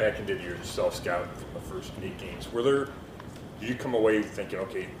back and did your self-scout for the first 8 games, did you come away thinking,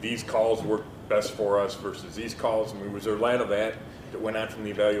 okay, these calls work best for us versus these calls? I mean, was there a line of that went on from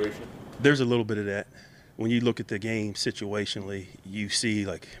the evaluation? There's a little bit of that. When you look at the game situationally, you see,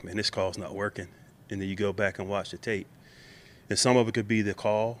 like, man, this call's not working. And then you go back and watch the tape. And some of it could be the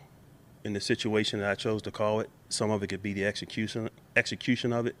call in the situation that I chose to call it. Some of it could be the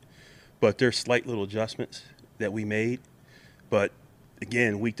execution of it. But there's slight little adjustments that we made. But,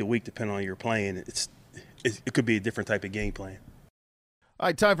 again, week to week, depending on your playing, it could be a different type of game plan. All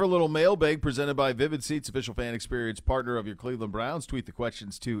right, time for a little mailbag presented by Vivid Seats, official fan experience partner of your Cleveland Browns. Tweet the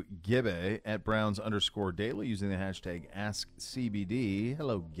questions to Gibbe at Browns_daily using the hashtag AskCBD.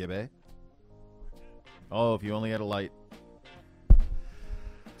 Hello, Gibbe. Oh, if you only had a light.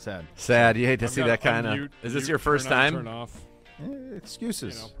 Sad. You hate to see that kind of. Is this your first time? Turn off.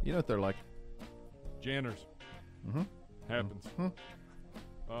 Excuses. You know what they're like. Janners. Mm-hmm. Happens.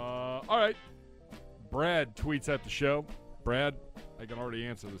 Mm-hmm. All right. Brad tweets at the show. Brad, I can already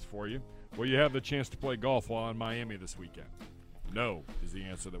answer this for you. Will you have the chance to play golf while in Miami this weekend? No is the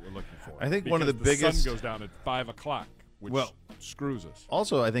answer that we're looking for. I think one of the biggest. The sun goes down at 5 o'clock, which screws us.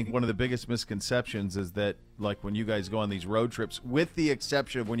 Also, I think one of the biggest misconceptions is that, like, when you guys go on these road trips, with the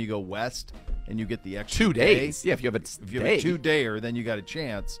exception of when you go west and you get the extra 2 days. Yeah, if you have a 2-dayer, then you got a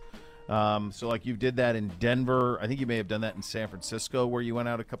chance. So, like, you did that in Denver. I think you may have done that in San Francisco where you went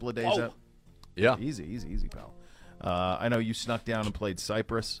out a couple of days out. Yeah. Easy, pal. I know you snuck down and played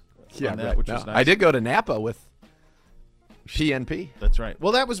Cyprus. Yeah, that, which was nice. I did go to Napa with PNP. That's right.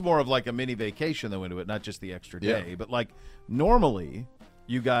 Well, that was more of like a mini vacation though into it, not just the extra day. Yeah. But like normally,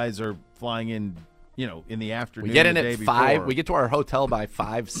 you guys are flying in, in the afternoon. We get in at 5. Before. We get to our hotel by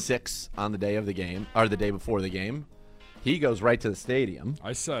 5-6 on the day of the game, or the day before the game. He goes right to the stadium.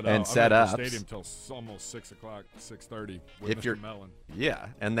 I set and up. set I'm up at the stadium till almost 6 o'clock, 6:30 with Mr. Mellon. Yeah,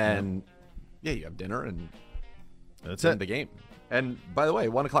 and then you have dinner and that's the game. And by the way,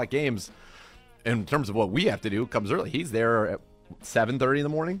 1 o'clock games, in terms of what we have to do, comes early. He's there at 7:30 in the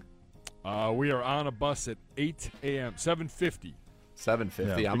morning. We are on a bus at 8 a.m. 7:50.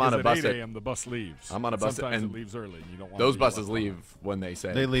 7:50. Yeah, I'm on a bus at 8 a.m. The bus leaves. I'm on a bus, sometimes and it leaves early. And you don't want those buses leave when they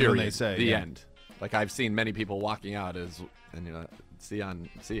say. They leave when they say the end. Like I've seen many people walking out see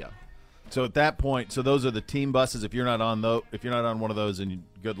ya. So at that point, those are the team buses. If you're not on one of those, and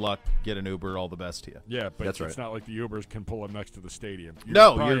good luck, get an Uber. All the best to you. Yeah, but that's it's not like the Ubers can pull up next to the stadium. You're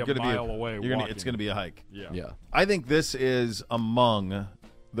going to be a mile away. It's going to be a hike. Yeah. I think this is among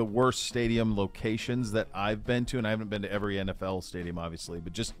the worst stadium locations that I've been to, and I haven't been to every NFL stadium, obviously,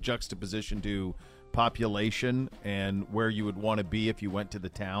 but just juxtaposition to population and where you would want to be if you went to the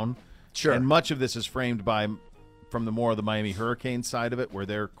town. Sure. And much of this is framed from the more of the Miami Hurricane side of it, where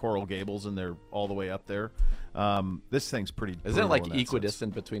they're Coral Gables and they're all the way up there. This thing's pretty. Isn't it like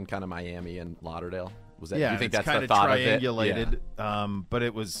equidistant between kind of Miami and Lauderdale? Was that? Yeah, you think it's that's kind the thought triangulated, of it? Yeah. But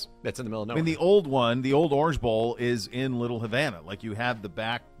it was. It's in the middle of nowhere. I mean, the old Orange Bowl is in Little Havana. Like you have the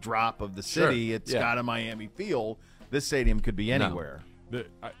backdrop of the city. Sure. It's got a Miami feel. This stadium could be anywhere.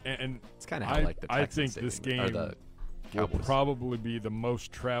 And it's kind of how like the Texans I think this stadium, game will probably be the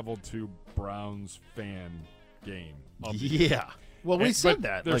most traveled to Browns fan game. Yeah. Well, we said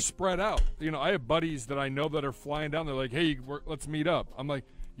that. They're spread out. I have buddies that I know that are flying down. They're like, hey, let's meet up. I'm like,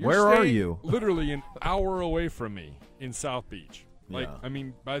 where are you? Literally an hour away from me in South Beach. By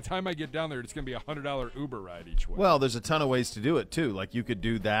the time I get down there, it's going to be $100 Uber ride each way. Well, there's a ton of ways to do it, too. Like, you could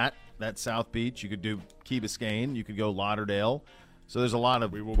do that South Beach. You could do Key Biscayne. You could go Lauderdale. So there's a lot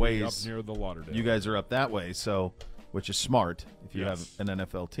of ways. Be up near the Lauderdale. You guys are up that way, which is smart if you have an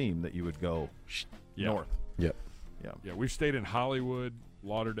NFL team that you would go north. Yep. Yeah, we've stayed in Hollywood,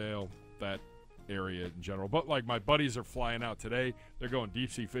 Lauderdale, that area in general. But, like, my buddies are flying out today. They're going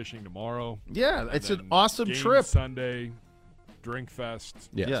deep-sea fishing tomorrow. Yeah, it's an awesome trip. Sunday, Drink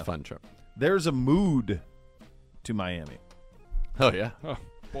Fest. Yeah, it's a fun trip. There's a mood to Miami. Oh, yeah. Oh,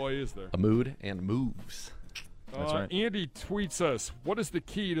 boy, is there. A mood and moves. That's right. Andy tweets us, what is the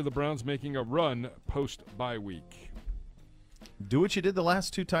key to the Browns making a run post-bye week? Do what you did the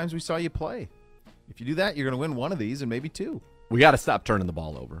last 2 times we saw you play. If you do that, you're going to win one of these and maybe 2. We got to stop turning the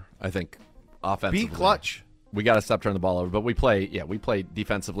ball over, I think, offensively. Be clutch. We got to stop turning the ball over. But we play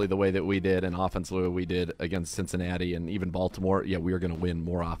defensively the way that we did and offensively we did against Cincinnati and even Baltimore. Yeah, we were going to win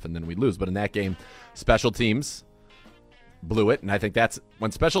more often than we lose. But in that game, special teams blew it. And I think that's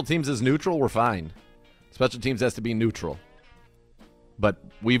when special teams is neutral, we're fine. Special teams has to be neutral. But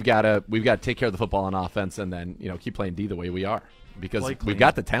we've got to take care of the football on offense and then, keep playing D the way we are because we've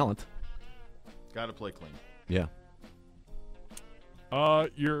got the talent. Got to play clean. Yeah.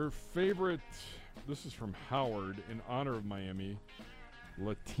 Your favorite, this is from Howard in honor of Miami,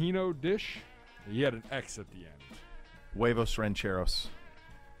 Latino dish? He had an X at the end. Huevos rancheros.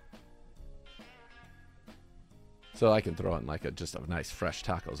 So I can throw in just a nice fresh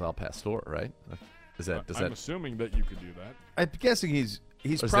tacos al pastor, right? I'm assuming that you could do that. I'm guessing he's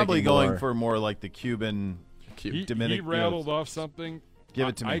probably going for more like the Cuban, Dominican. He rattled off something. Give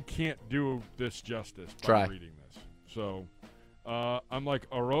it to me. I can't do this justice by Try. reading this. So I'm like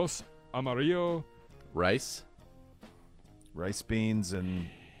arroz amarillo. Rice, beans, and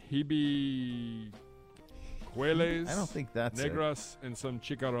hibicueles. I don't think that's negras and some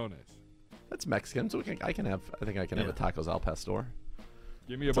chicharrones. That's Mexican, so I can have a tacos al pastor.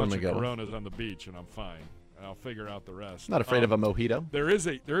 Give me a bunch of Coronas on the beach, and I'm fine. And I'll figure out the rest. Not afraid of a mojito. There is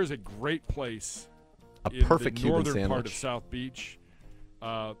a great place. A perfect in the Cuban northern sandwich. part of South Beach,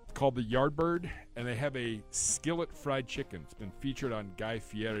 called the Yardbird, and they have a skillet fried chicken. It's been featured on Guy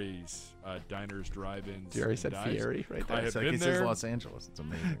Fieri's diners, drive-ins. You already said Fieri right there. I have been there. Los Angeles. It's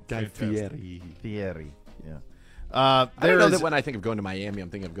amazing. Guy Fieri. Yeah. I don't know that when I think of going to Miami, I'm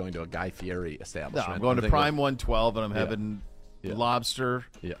thinking of going to a Guy Fieri establishment. No, I'm going to Prime 112, and I'm having lobster.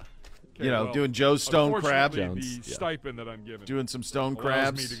 Yeah. Okay, doing Joe's stone crab. The stipend that I'm given. Doing some stone allows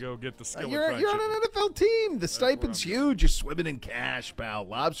crabs. me to go get the skillet You're fried on chicken. an NFL team. The stipend's huge. You're swimming in cash, pal.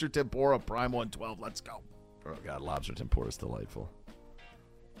 Lobster tempura, Prime 112. Let's go. Oh, God, lobster tempura is delightful.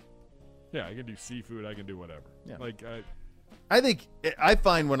 Yeah, I can do seafood. I can do whatever. Yeah. I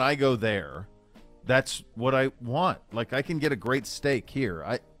find when I go there, that's what I want. Like, I can get a great steak here.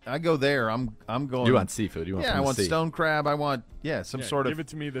 I go there. I'm going. You want seafood? You want? Yeah, I want stone crab. I want some sort of. Give it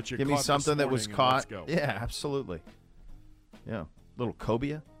to me that you. Give me caught something this that was morning and let's caught. go. Yeah, absolutely. Yeah, little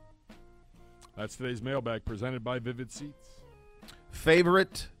cobia. That's today's mailbag presented by Vivid Seats.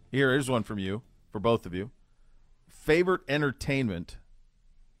 Favorite. Here's one from you, for both of you. Favorite entertainment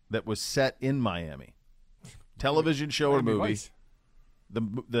that was set in Miami. Television show or Miami movie? Vice.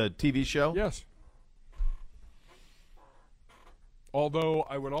 The TV show? Yes. Although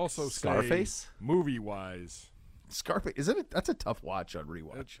I would also Scarface? say movie-wise. Scarface, isn't it? That's a tough watch on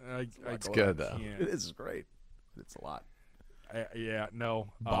rewatch. It's good, though. It is great. It's a lot. No.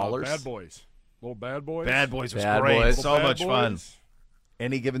 Ballers? Bad Boys. Little Bad Boys. Bad Boys was Bad great. Boys. So Bad much Boys. fun.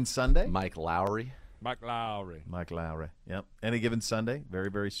 Any Given Sunday? Mike Lowry. Mike Lowry. Yep. Any Given Sunday? Very,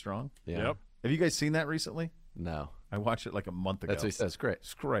 very strong. Yeah. Yep. Have you guys seen that recently? No. I watched it like a month ago. That's great.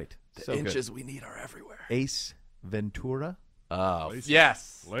 It's great. The So inches good. we need are everywhere. Ace Ventura. Oh, Laces.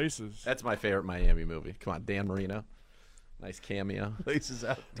 yes. Laces. That's my favorite Miami movie. Come on, Dan Marino. Nice cameo. Laces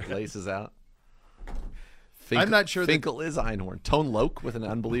out. Laces out. I'm not sure that- Finkel is Einhorn. Tone Loke with an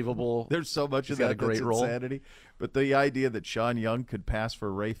unbelievable. There's so much He's of got that a great that's role. insanity. But the idea that Sean Young could pass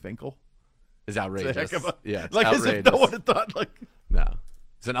for Ray Finkel Is outrageous. It's a heck of a- Yeah, it's like outrageous. as if no one had thought like No.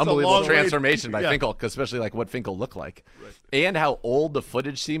 It's an unbelievable long way- transformation by yeah. Finkel, especially like what Finkel looked like. And how old the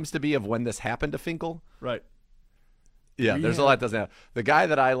footage seems to be of when this happened to Finkel. right. Yeah, there's a lot that doesn't happen. The guy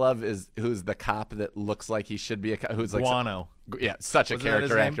that I love is who's the cop that looks like he should be a cop. Who's like Guano. Yeah, such a Wasn't that his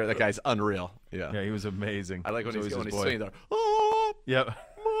character name? actor. That guy's unreal. Yeah. Yeah, he was amazing. I like when So he's was going, his he's boy. sitting there. Oh, Yep.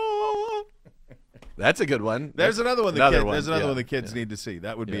 oh. That's a good one. There's another one. Another There's another yeah. one the kids Yeah. need to see.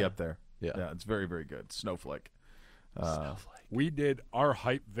 That would be Yeah. up there. Yeah. It's very, very good. Snowflake. We did our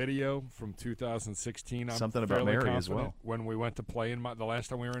hype video from 2016. I'm Something About fairly Mary as confident, well. when we went to play the last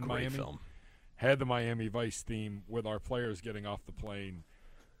time we were in Great Miami. film. Had the Miami Vice theme with our players getting off the plane.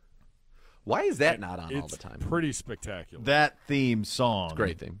 Why is that not on all It's the time? pretty spectacular. That theme song. It's a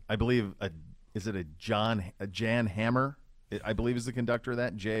great theme. I believe. Is it a Jan Hammer? I believe is the conductor of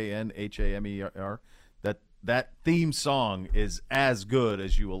that. JNHAMER. That theme song is as good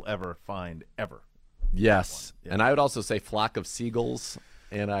as you will ever find ever. Yes. Yeah. And I would also say Flock of Seagulls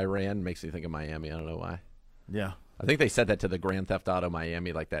and Iran makes me think of Miami. I don't know why. Yeah. I think they said that to the Grand Theft Auto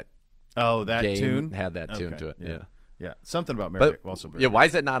Miami, like that. Oh, that game tune had that tune Okay, to it. Yeah. Yeah. Something About Mary. But Also, very yeah, good. why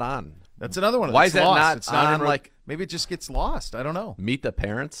is it not on? That's another one. Why It's is that lost. not It's not in on, like- maybe it just gets lost. I don't know. Meet the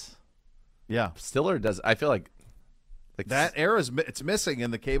Parents? Yeah. Stiller does. I feel like That era it's missing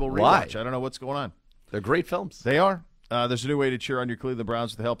in the cable Why? rewatch. I don't know what's going on. They're great films. They are. There's a new way to cheer on your Cleveland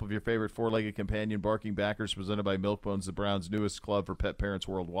Browns with the help of your favorite four-legged companion, Barking Backers, presented by Milk Bones, the Browns' newest club for pet parents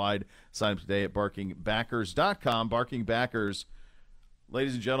worldwide. Sign up today at barkingbackers.com. Barking Backers,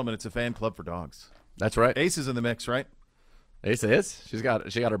 ladies and gentlemen, it's a fan club for dogs. That's right. Ace is in the mix, right? Ace is. She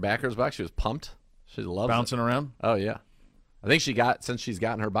got her backers back. She was pumped. She loves bouncing it. Around. Oh yeah, I think since she's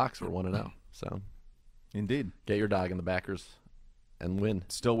gotten her box, we're 1-0. So, indeed, get your dog in the backers and win.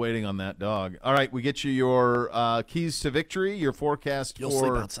 Still waiting on that dog. All right, we get you your keys to victory, your forecast You'll for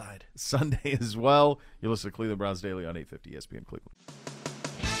sleep outside Sunday as well. You listen to Cleveland Browns Daily on 850 ESPN Cleveland.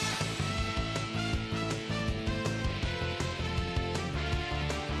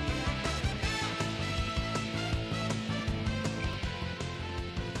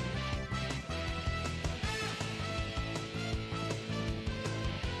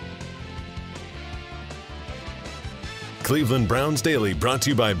 Cleveland Browns Daily brought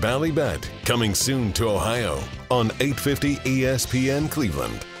to you by Ballybet, coming soon to Ohio on 850 ESPN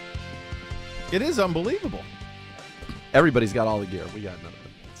Cleveland. It is unbelievable. Everybody's got all the gear. We got none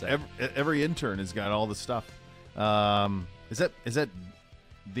of it. Every intern has got all the stuff. Is that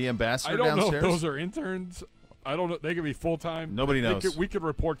the ambassador I don't downstairs? know if those are interns. I don't know. They could be full-time. Nobody knows. We could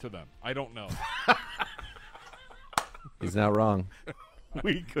report to them. I don't know. He's not wrong.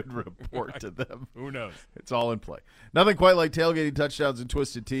 We could report to them. Who knows? It's all in play. Nothing quite like tailgating touchdowns and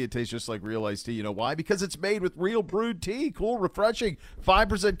Twisted Tea. It tastes just like real iced tea. You know why? Because it's made with real brewed tea. Cool, refreshing,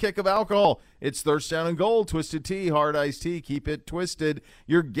 5% kick of alcohol. It's Thirst Down and Gold. Twisted Tea, hard iced tea. Keep it twisted.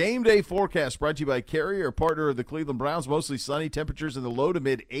 Your game day forecast brought to you by Carrier, partner of the Cleveland Browns. Mostly sunny, temperatures in the low to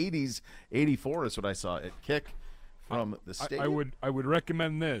mid 80s. 84 is what I saw at kick from the stadium. I would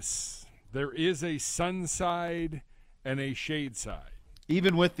recommend this. There is a sun side and a shade side.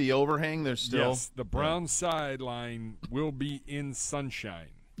 Even with the overhang, there's still... Yes, the Browns sideline will be in sunshine.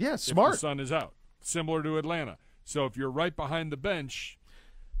 Yeah, smart. If the sun is out, similar to Atlanta. So if you're right behind the bench,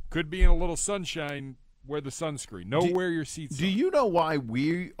 could be in a little sunshine, wear the sunscreen. Know where your seats are. Do you know why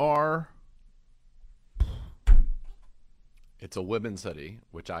we are... It's a women's hoodie,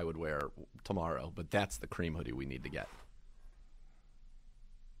 which I would wear tomorrow, but that's the cream hoodie we need to get.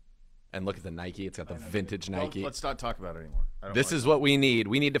 And look at the Nike. It's got the vintage Nike. Let's not talk about it anymore. This is what we need.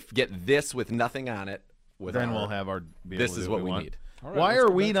 We need to get this with nothing on it. Then we'll have our... This is what we need. Right, why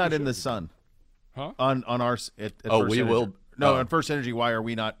are we not in the sun? Huh? On our... At oh, First we Energy. will... No, on First Energy, why are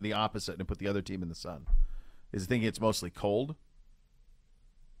we not the opposite and put the other team in the sun? Is the thinking it's mostly cold?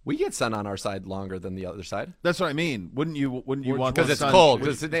 We get sun on our side longer than the other side. That's what I mean. Wouldn't you want because the it's sun, cold?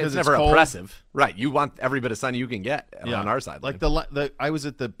 Because it's never cold? Oppressive, right? You want every bit of sun you can get on our side. Like I was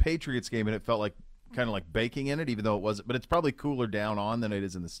at the Patriots game and it felt like kind of like baking in it, even though it wasn't. But it's probably cooler down on than it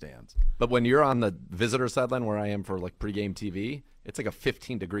is in the stands. But when you're on the visitor sideline, where I am for like pregame TV, it's like a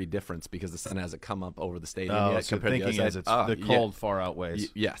 15-degree difference because the sun hasn't come up over the stadium yet. So compared thinking to is it's the cold far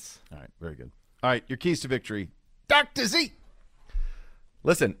outweighs. Yes. All right. Very good. All right. Your keys to victory, Dr. Z.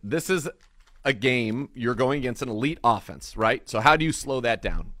 Listen, this is a game you're going against an elite offense, right? So how do you slow that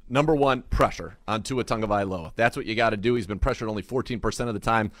down? Number one, pressure on Tua Tagovailoa. That's what you got to do. He's been pressured only 14% of the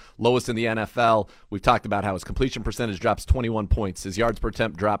time, lowest in the NFL. We've talked about how his completion percentage drops 21 points. His yards per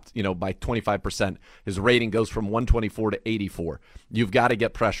attempt dropped, by 25%. His rating goes from 124 to 84. You've got to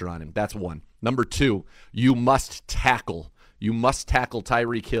get pressure on him. That's one. Number two, you must tackle. You must tackle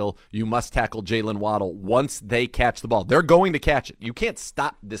Tyreek Hill. You must tackle Jalen Waddle once they catch the ball. They're going to catch it. You can't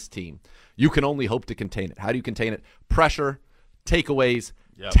stop this team. You can only hope to contain it. How do you contain it? Pressure, takeaways,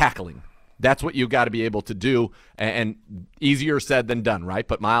 tackling. That's what you've got to be able to do, and easier said than done, right?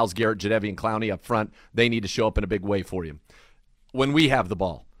 But Myles Garrett, Jadeveon Clowney up front, they need to show up in a big way for you. When we have the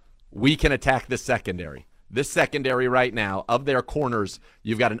ball, we can attack this secondary. This secondary right now, of their corners,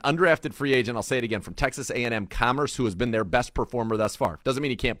 you've got an undrafted free agent, I'll say it again, from Texas A&M Commerce, who has been their best performer thus far. Doesn't mean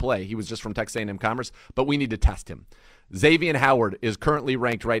he can't play. He was just from Texas A&M Commerce, but we need to test him. Xavier Howard is currently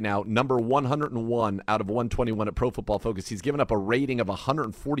ranked right now number 101 out of 121 at Pro Football Focus. He's given up a rating of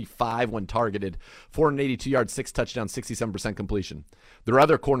 145 when targeted, 482 yards, 6 touchdowns, 67% completion. Their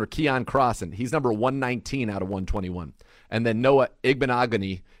other corner, Keon Crossan, he's number 119 out of 121. And then Noah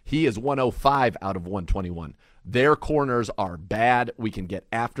Igbenogany, he is 105 out of 121. Their corners are bad. We can get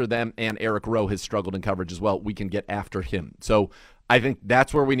after them, and Eric Rowe has struggled in coverage as well. We can get after him. So I think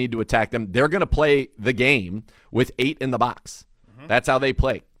that's where we need to attack them. They're going to play the game with 8 in the box. Mm-hmm. That's how they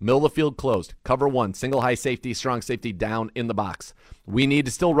play. Middle of the field closed. Cover 1. Single high safety, strong safety down in the box. We need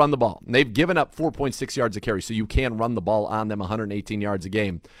to still run the ball. And they've given up 4.6 yards a carry, so you can run the ball on them 118 yards a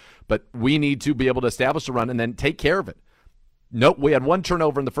game. But we need to be able to establish a run and then take care of it. Nope, we had 1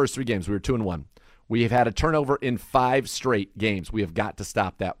 turnover in the first 3 games. We were 2-1. We have had a turnover in 5 straight games. We have got to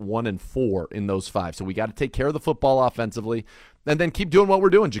stop that. 1-4 in those 5. So we got to take care of the football offensively and then keep doing what we're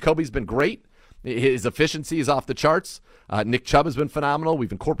doing. Jacoby's been great. His efficiency is off the charts. Nick Chubb has been phenomenal.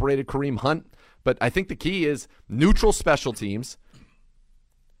 We've incorporated Kareem Hunt. But I think the key is neutral special teams.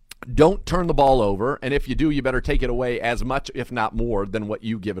 Don't turn the ball over, and if you do, you better take it away as much, if not more, than what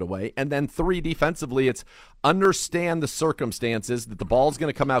you give it away. And then 3, defensively, it's understand the circumstances that the ball's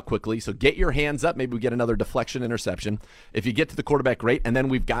going to come out quickly, so get your hands up. Maybe we get another deflection interception. If you get to the quarterback, great, and then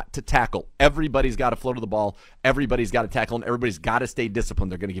we've got to tackle. Everybody's got to flow to the ball. Everybody's got to tackle, and everybody's got to stay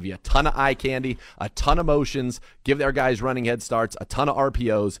disciplined. They're going to give you a ton of eye candy, a ton of motions, give their guys running head starts, a ton of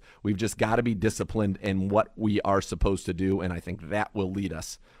RPOs. We've just got to be disciplined in what we are supposed to do, and I think that will lead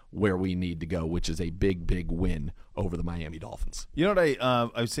us where we need to go, which is a big, big win over the Miami Dolphins. You know what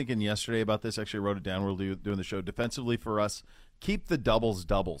I was thinking yesterday about this? Actually, I wrote it down. We're doing the show. Defensively for us, keep the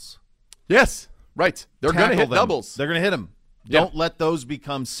doubles. Yes, right. They're going to hit doubles. They're going to hit them. Yeah. Don't let those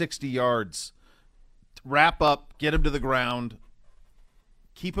become 60 yards. Wrap up, get them to the ground,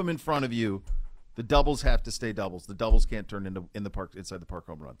 keep them in front of you. The doubles have to stay doubles. The doubles can't turn inside the park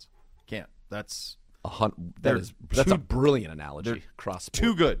home runs. Can't. That's a brilliant analogy. Cross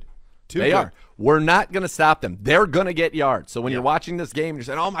too good. They are. We're not going to stop them. They're going to get yards. So when you're watching this game, you're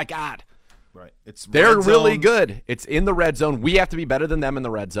saying, "Oh my God!" Right? They're really good. It's in the red zone. We have to be better than them in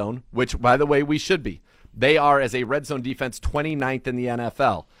the red zone, which, by the way, we should be. They are, as a red zone defense, 29th in the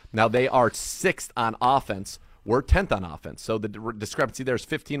NFL. Now they are 6th on offense. We're 10th on offense. So the discrepancy there is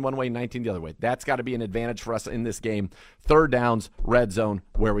 15 one way, 19 the other way. That's got to be an advantage for us in this game. Third downs, red zone,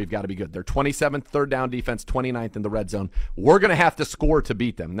 where we've got to be good. They're 27th, third down defense, 29th in the red zone. We're going to have to score to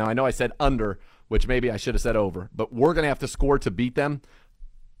beat them. Now, I know I said under, which maybe I should have said over, but we're going to have to score to beat them.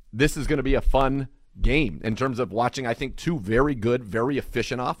 This is going to be a fun game in terms of watching, I think, 2 very good, very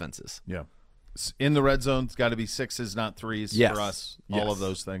efficient offenses. Yeah. In the red zone, it's got to be 6s, not 3s for us. All of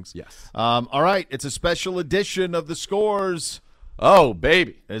those things. Yes. All right. It's a special edition of the Scores. Oh,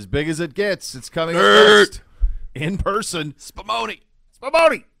 baby. As big as it gets. It's coming up next. In person. Spumoni.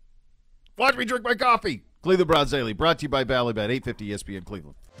 Watch me drink my coffee. Cleveland Browns Daily, brought to you by Ballybet, 850 ESPN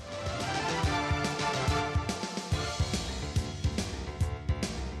Cleveland.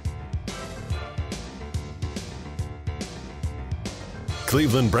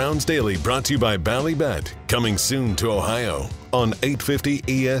 Cleveland Browns Daily, brought to you by Ballybet, coming soon to Ohio on 850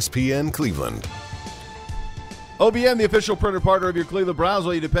 ESPN Cleveland. OBM, the official printer partner of your Cleveland Browns.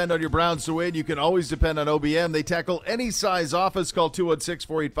 While you depend on your Browns to win, you can always depend on OBM. They tackle any size office. Call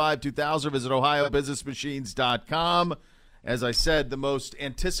 216-485-2000 or visit ohiobusinessmachines.com. As I said, the most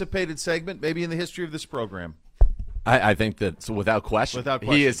anticipated segment maybe in the history of this program. I think that, so without question,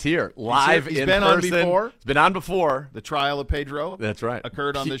 he is here live He's in been person. on before. He's been on before. The trial of Pedro. That's right.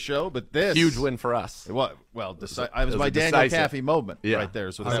 Occurred on this show, but this huge win for us. It was my Daniel Caffey moment right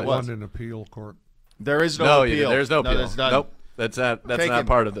there. So that was an appeal court. There is no appeal. There's no appeal. There's none. Nope. That's not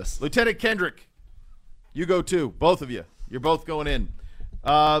part of this. Lieutenant Kendrick, you go too. Both of you. You're both going in.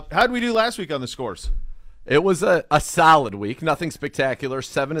 How did we do last week on the Scores? It was a solid week, nothing spectacular.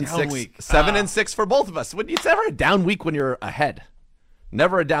 7-6 week. 7-6 for both of us. It's never a down week when you're ahead.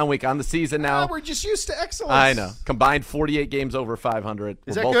 Never a down week on the season now. We're just used to excellence. I know. Combined 48 games over 500.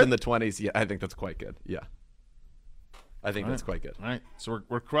 Is we're that both good? in the 20s. Yeah, I think that's quite good. Yeah, I think that's quite good. All right, so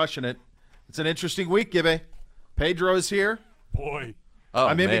we're crushing it. It's an interesting week, Gibby. Pedro's here. Boy,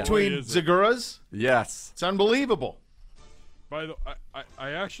 I'm in between Zagura's. Yes, it's unbelievable. By the, I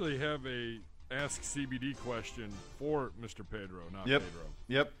actually have a Ask CBD question for Mr. Pedro, not Pedro.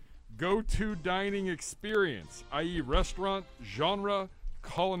 Yep. Go-to dining experience, i.e. restaurant, genre,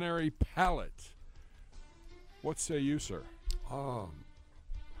 culinary palate. What say you, sir?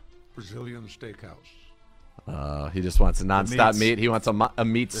 Brazilian steakhouse. He just wants a nonstop meat. He wants a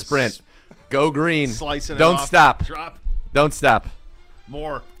meat sprint. Go green. Slicing Don't it off. stop. Drop. Don't stop.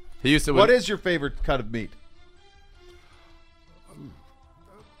 More. He used to. What is your favorite cut of meat?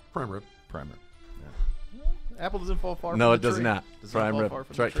 Prime rib. Prime rib. Yeah. Apple doesn't fall far. No, from it the does tree. not. Prime rib.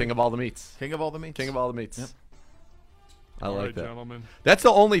 That's right. King of all the meats. King of all the meats. King of all the meats. Yep. I All like right, that. gentlemen. That's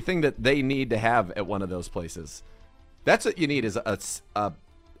the only thing that they need to have at one of those places. That's what you need is a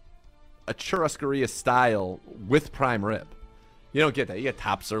churrascaria style with prime rib. You don't get that. You get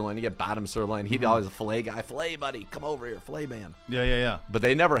top sirloin. You get bottom sirloin. He's always a filet guy. Filet, buddy. Come over here. Filet man. Yeah. But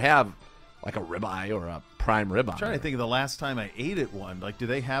they never have like a ribeye or a prime ribeye. I'm trying to think of the last time I ate at one. Like, do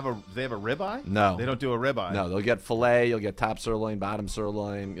they have a ribeye? No. They don't do a ribeye. No, they'll get filet. You'll get top sirloin, bottom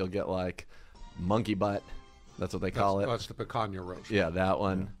sirloin. You'll get like monkey butt. That's what they call it. That's the picanha roast. Yeah, that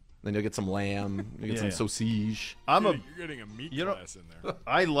one. Then you'll get some lamb. You get some sausage. You're getting a meat class in there.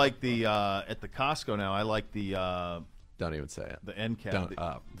 I like the at the Costco now. I like the don't even say it. The end cap,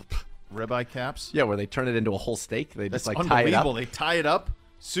 ribeye caps. Yeah, where they turn it into a whole steak. They That's just like tie it up. They tie it up,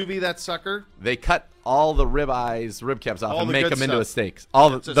 sous vide that sucker. They cut all the rib caps off, All and the make good them into a stuff. steak.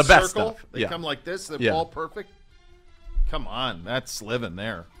 All It's a the best circle. stuff. They come like this. They're all perfect. Come on, that's living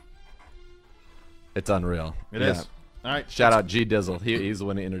there. It's unreal. It is. All right. Shout out G Dizzle. He's the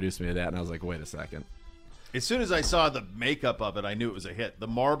one who introduced me to that, and I was like, wait a second. As soon as I saw the makeup of it, I knew it was a hit. The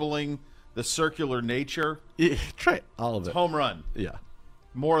marbling, the circular nature. Yeah, try all of it. Home run. Yeah.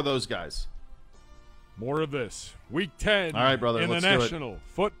 More of those guys. More of this. Week 10 All right, brother, in the let's do it. National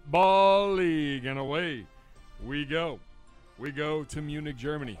Football League. And away we go. We go to Munich,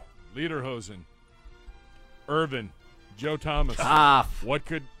 Germany. Lederhosen. Irvin. Joe Thomas. What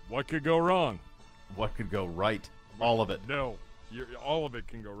could go wrong? What could go right? All of it. No. All of it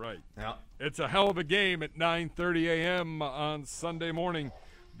can go right. Yeah. It's a hell of a game at 9:30 a.m. on Sunday morning.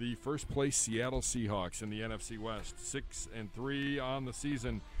 The first place Seattle Seahawks in the NFC West, 6-3 on the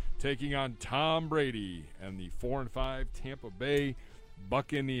season, taking on Tom Brady and the 4-5 Tampa Bay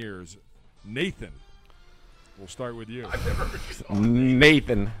Buccaneers. Nathan, we'll start with you.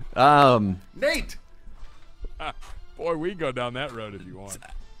 Nathan. Nate. Boy, we can go down that road if you want.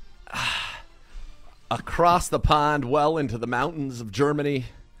 Across the pond, well into the mountains of Germany.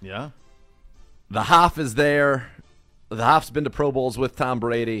 Yeah. The Hoff is there. The Hoff's been to Pro Bowls with Tom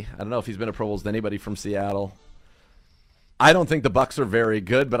Brady. I don't know if he's been to Pro Bowls with anybody from Seattle. I don't think the Bucs are very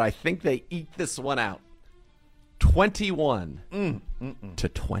good, but I think they eat this one out. 21 to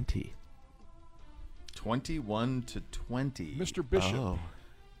 20. 21 to 20. Mr. Bishop. Oh.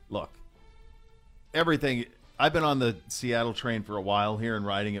 Look, everything. I've been on the Seattle train for a while here and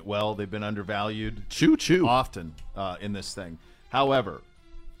riding it well. They've been undervalued. Choo-choo. Often in this thing. However,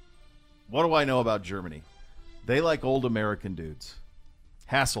 what do I know about Germany? They like old American dudes.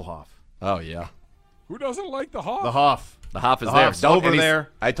 Hasselhoff. Oh, yeah. Who doesn't like the Hoff? The Hoff. The Hoff is The there. Hoff's over there.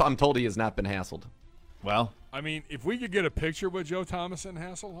 I'm told he has not been hassled. Well, I mean, if we could get a picture with Joe Thomas and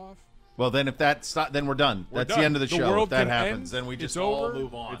Hasselhoff. Well, then if that's not, then we're done. We're That's done. the end of the show. World If that can happens, end. then we just It's all over.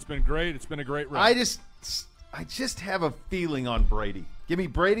 move on. It's been great. It's been a great run. I just have a feeling on Brady. Give me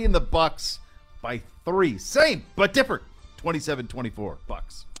Brady and the Bucks by 3. Same, but different. 27-24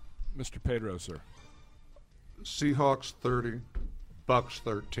 Bucks. Mr. Pedro, sir. Seahawks 30, Bucks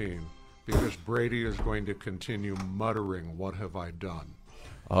 13, because Brady is going to continue muttering, "What have I done?"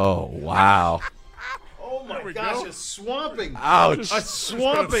 Oh, wow. Oh, my gosh, a swamping. Ouch. A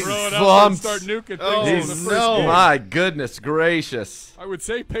swamping. Slumps. Start nuking things Oh, in the first game. My goodness gracious. I would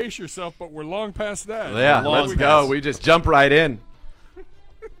say pace yourself, but we're long past that. Yeah, let's go. We just jump right in.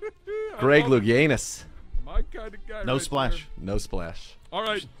 Greg Louganis. My kind of guy. No right splash. No splash. There. All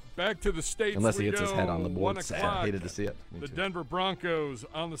right, back to the States. Unless he we hits his go. head on the board. 1 Sad. o'clock. Hated to see it. Me The too. Denver Broncos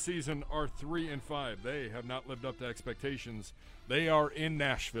on the season are 3-5. They have not lived up to expectations. They are in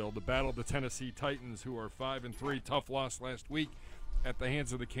Nashville to battle the Tennessee Titans, who are 5-3. Tough loss last week at the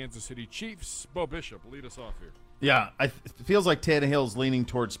hands of the Kansas City Chiefs. Bo Bishop, lead us off here. Yeah, it feels like Tannehill's leaning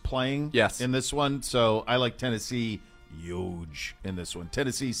towards playing Yes. in this one, so I like Tennessee huge in this one.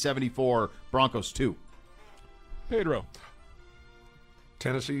 Tennessee 74, Broncos 2. Pedro.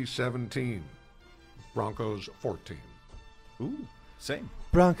 Tennessee 17, Broncos 14. Ooh, same.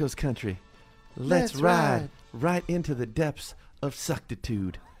 Broncos country. Let's ride right into the depths of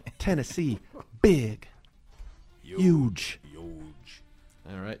suctitude. Tennessee, big. Huge.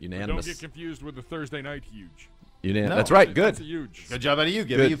 All right, Don't unanimous. get confused with the Thursday night huge. Unanimous. No. That's right. Good. That's a huge. Good job out of you.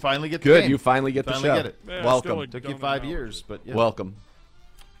 Good. You finally get the Good. game. You finally get the Finally show. get it. Yeah, Welcome. still Took don't you 5 acknowledge years, it. but yeah. Welcome.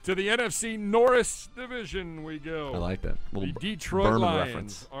 To the NFC Norris division we go. I like that. The Little Detroit Berman Lions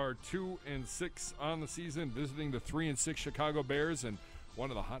reference. are 2-6 on the season, visiting the 3-6 Chicago Bears and one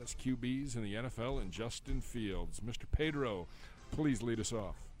of the hottest QBs in the NFL in Justin Fields. Mr. Pedro, please lead us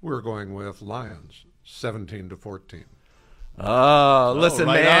off. We're going with Lions 17 to 14. Oh, listen,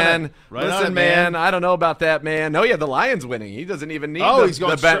 right on man. it. Right on Listen, it, man. man. I don't know about that, man. No, yeah, the Lions winning. He doesn't even need Oh, the, he's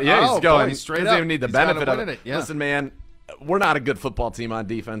going the straight- yeah, oh, he's going boy, straight doesn't up. even need the He's gotta benefit of win it. it, yeah. Listen, man, we're not a good football team on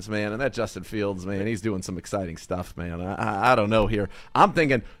defense, man, and that Justin Fields, man, he's doing some exciting stuff, man. I don't know here. I'm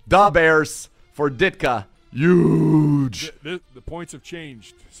thinking the Bears for Ditka. Huge. The points have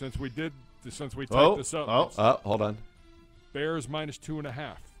changed since we typed this up. It's Hold on. Bears minus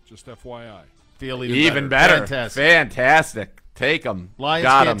 2.5. Just FYI. Feel Even better. Fantastic. Take them. Lions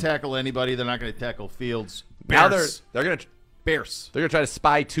Got can't 'em. tackle anybody. They're not going to tackle Fields. Now Bears. they're gonna Bears. They're gonna try to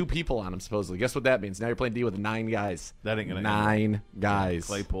spy 2 people on him supposedly. Guess what that means? Now you're playing D with 9 guys. That ain't gonna 9 guys.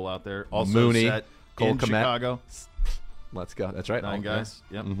 Claypool out there. Also Mooney, set Cole in Kmet. Chicago. Let's go. That's right. 9 guys.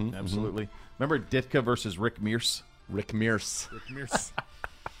 Yep, absolutely. Remember Ditka versus Rick Mears? Rick Mears.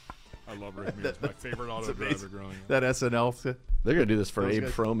 I love Rick Mears. My favorite auto driver growing up. That SNL. They're going to do this for Abe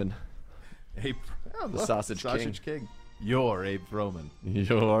Froman. Abe, the Sausage King. You're Abe Froman.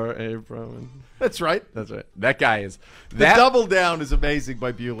 You're Abe Froman. That's right. That's right. That guy is. The double down is amazing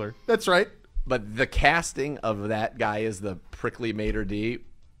by Bueller. That's right. But the casting of that guy as the prickly maitre d',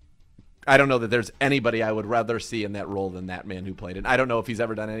 I don't know that there's anybody I would rather see in that role than that man who played it. I don't know if he's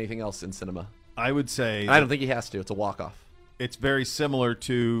ever done anything else in cinema. I would say. I don't think he has to. It's a walk-off. It's very similar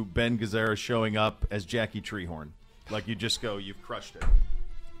to Ben Gazzara showing up as Jackie Treehorn. Like you just go, you've crushed it.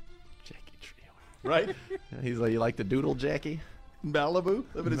 Jackie Treehorn. Right? He's like, you like to doodle, Jackie? Malibu?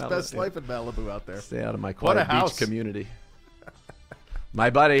 Living his best life in Malibu out there. Stay out of my quiet beach community. My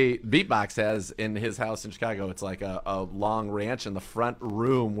buddy Beatbox has in his house in Chicago, it's like a long ranch, and the front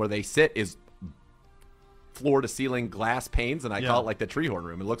room where they sit is floor-to-ceiling glass panes, and I call it like the Treehorn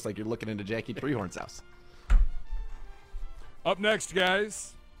room. It looks like you're looking into Jackie Treehorn's house. Up next,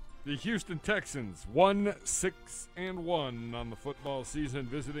 guys, the Houston Texans 1-6-1 on the football season,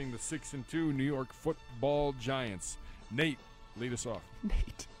 visiting the 6-2 New York Football Giants. Nate, lead us off.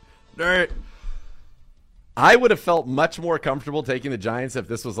 Nate. All right. I would have felt much more comfortable taking the Giants if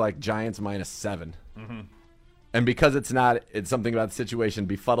this was like Giants -7. Mm-hmm. And because it's not, it's something about the situation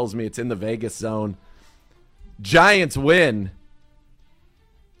befuddles me. It's in the Vegas zone. Giants win.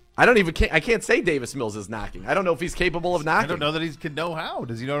 I can't say Davis Mills is knocking. I don't know if he's capable of knocking. I don't know that he can know how.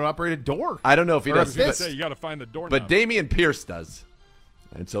 Does he know how to operate a door? I don't know if he does. You got to find the door. But Damian Pierce does.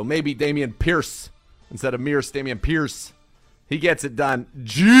 And so maybe Damian Pierce, instead of Mears, Damian Pierce. He gets it done.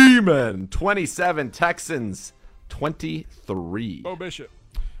 G-Man, 27, Texans, 23. Bo Bishop.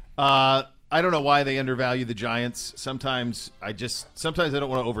 I don't know why they undervalue the Giants. Sometimes I don't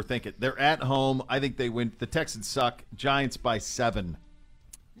want to overthink it. They're at home. I think they win. The Texans suck. Giants by 7.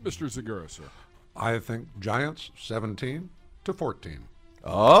 Mr. Zagura, sir. I think Giants 17-14.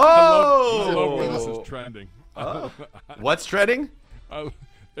 I love where this is trending. What's trending?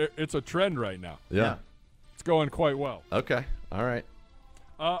 It's a trend right now. Yeah. It's going quite well. Okay. All right.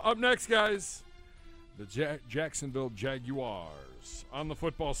 Up next, guys, the Jacksonville Jaguars on the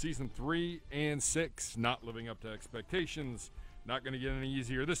football season 3-6, not living up to expectations. Not going to get any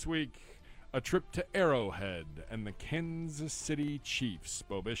easier this week. A trip to Arrowhead and the Kansas City Chiefs.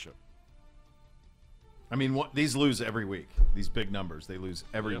 Bo Bishop. I mean, these lose every week. These big numbers, they lose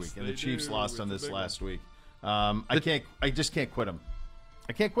every week. And the Chiefs lost on this last week. I just can't quit them.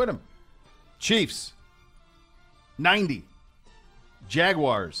 I can't quit them. Chiefs, 90.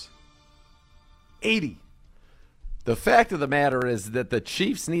 Jaguars, 80. The fact of the matter is that the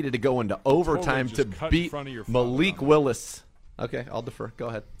Chiefs needed to go into overtime to beat Malik Willis. Okay, I'll defer. Go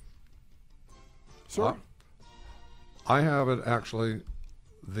ahead. Sir? I have it actually.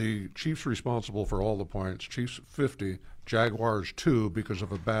 The Chiefs responsible for all the points. Chiefs 50, Jaguars 2 because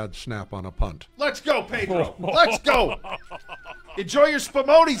of a bad snap on a punt. Let's go, Pedro. Let's go. Enjoy your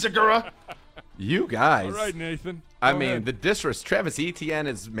Spumoni, Zagura. You guys. All right, Nathan. I mean, the disrespect. Travis Etienne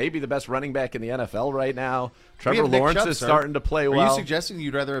is maybe the best running back in the NFL right now. Trevor Lawrence is starting to play well. Are you suggesting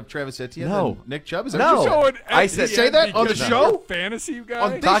you'd rather have Travis Etienne than Nick Chubb? Is that no. what you're saying? I said, say that on the show? Fantasy guy?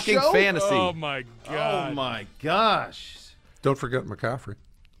 On this Talking show? fantasy. Oh, my God. Oh, my gosh. Don't forget McCaffrey.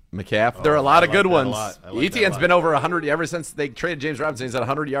 There are a lot of good ones. Etienne's been over 100 ever since they traded James Robinson. He's at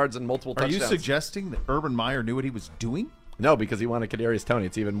 100 yards and multiple touchdowns. Are you suggesting that Urban Meyer knew what he was doing? No, because he wanted Kadarius Toney.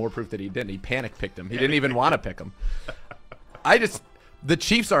 It's even more proof that he didn't. He panic-picked him. He didn't even want to pick him. The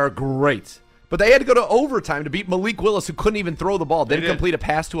Chiefs are great, but they had to go to overtime to beat Malik Willis, who couldn't even throw the ball, didn't complete a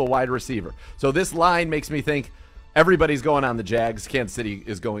pass to a wide receiver. So this line makes me think everybody's going on the Jags. Kansas City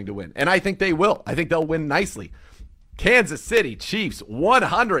is going to win, and I think they will. I think they'll win nicely. Kansas City Chiefs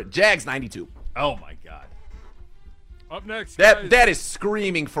 100, Jags 92. Oh my God! Up next, guys. That is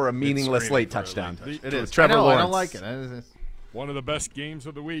screaming for a meaningless late touchdown. It is. Trevor Lawrence. I don't like it. One of the best games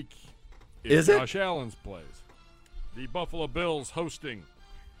of the week is Josh Allen's plays. The Buffalo Bills hosting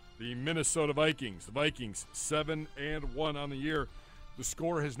the Minnesota Vikings. The Vikings 7-1 on the year. The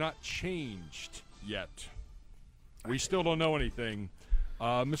score has not changed yet. We still don't know anything.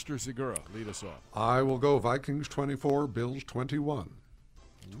 Mr. Zagura, lead us off. I will go Vikings 24, Bills 21.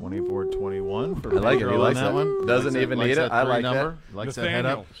 24-21 for I like it. He likes that one. Doesn't even need it. I like that. Likes that head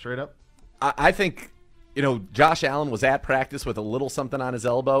up, straight up. I think, Josh Allen was at practice with a little something on his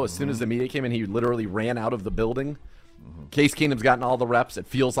elbow. As soon as the media came in, he literally ran out of the building. Case Keenum's gotten all the reps. It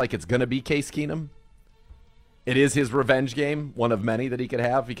feels like it's going to be Case Keenum. It is his revenge game, one of many that he could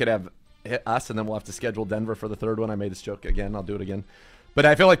have. He could have us, and then we'll have to schedule Denver for the third one. I made this joke again. I'll do it again. But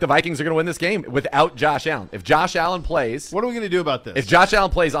I feel like the Vikings are going to win this game without Josh Allen. If Josh Allen plays, what are we going to do about this? If Josh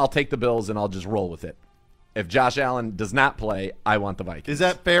Allen plays, I'll take the Bills and I'll just roll with it. If Josh Allen does not play, I want the Vikings. Is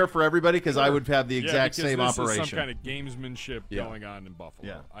that fair for everybody? Because I would have the exact same this operation. Is some kind of gamesmanship going on in Buffalo.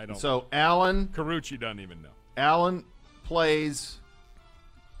 Yeah. I don't. So Allen, Carucci doesn't even know. Allen plays.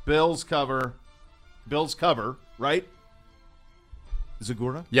 Bills cover, right?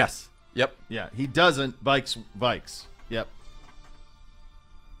 Zagura? Yes. Yep. Yeah, he doesn't. Vikes. Yep.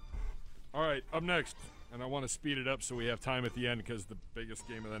 All right, up next, and I want to speed it up so we have time at the end because the biggest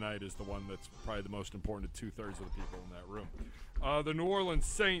game of the night is the one that's probably the most important to 2/3 of the people in that room. The New Orleans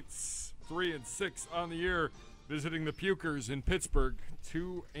Saints, 3-6 on the year, visiting the Pukers in Pittsburgh,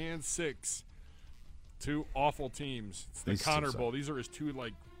 2-6. Two awful teams. It's the Connor Bowl. These are his two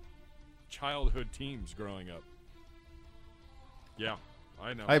childhood teams growing up. Yeah,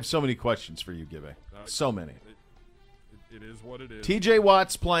 I know. I have so many questions for you, Gibby. So many. It is what it is. TJ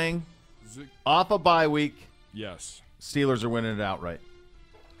Watt's playing off a bye week. Yes. Steelers are winning it outright.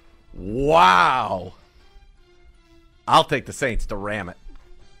 Wow. I'll take the Saints to ram it.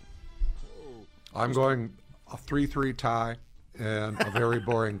 I'm going a 3-3 tie and a very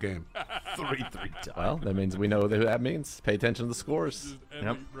boring game. 3-3 tie. Well, that means we know what that means. Pay attention to the scores.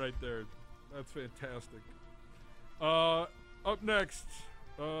 Yep. Right there. That's fantastic. Up next,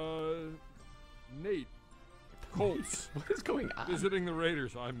 Nate. Colts. What is going on? Visiting the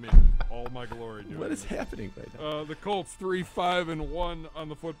Raiders. I'm in all my glory. What is happening right now? The Colts 3-5-1 on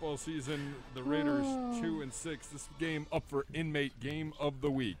the football season. The Raiders 2-6. This game up for inmate game of the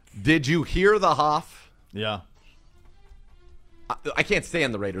week. Did you hear the Hoff? Yeah. I can't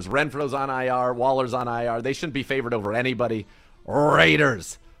stand the Raiders. Renfro's on IR. Waller's on IR. They shouldn't be favored over anybody.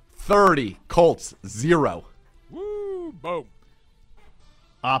 Raiders 30. Colts 0. Woo! Boom.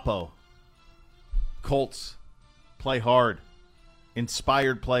 Oppo. Colts. Play hard.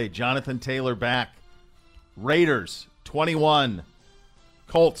 Inspired play. Jonathan Taylor back. Raiders, 21.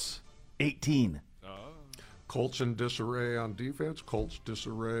 Colts, 18. Colts in disarray on defense. Colts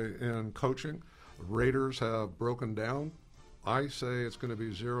disarray in coaching. Raiders have broken down. I say it's going to be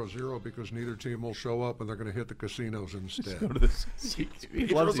 0-0 because neither team will show up and they're going to hit the casinos instead. He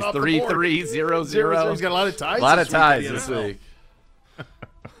loves these 3-3, 0-0. He's got a lot of ties. A lot of ties this week.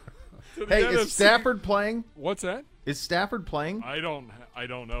 Hey, is Stafford playing? What's that? Is Stafford playing? I don't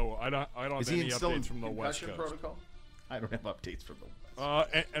know. I don't have any updates from the West Coast. Protocol? I don't have updates from the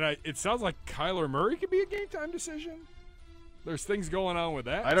West. It sounds like Kyler Murray could be a game time decision. There's things going on with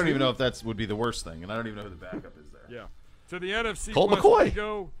that. I don't even know if that would be the worst thing, and I don't even know who the backup is there. Yeah. To the NFC Colt West McCoy. we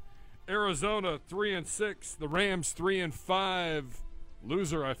go. Arizona 3-6. The Rams 3-5.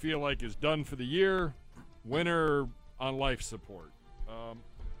 Loser, I feel like, is done for the year. Winner on life support.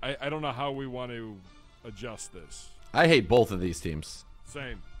 I don't know how we want to adjust this. I hate both of these teams.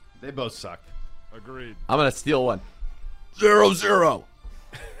 Same. They both suck. Agreed. I'm going to steal one. 0-0.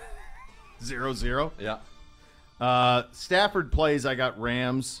 0-0? Yeah. Stafford plays. I got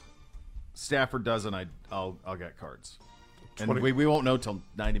Rams. Stafford doesn't. I'll get cards. And we won't know till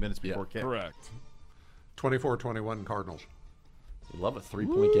 90 minutes before kick. Correct. 24-21 Cardinals. We love a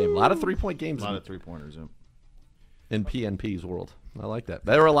 3-point game. A lot of 3-point games. A lot of 3-pointers. In PNP's world. I like that.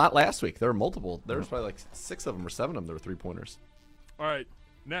 There were a lot last week. There were multiple. There was probably like 6 of them or 7 of them that were 3-pointers. All right.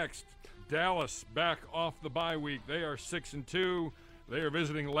 Next, Dallas back off the bye week. They are 6-2. They are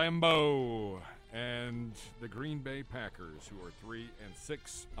visiting Lambeau and the Green Bay Packers, who are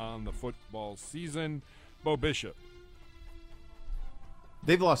 3-6 on the football season. Bo Bishop.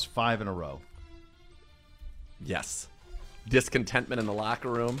 They've lost 5 in a row. Yes. Discontentment in the locker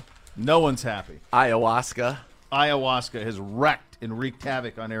room. No one's happy. Ayahuasca has wrecked and wreaked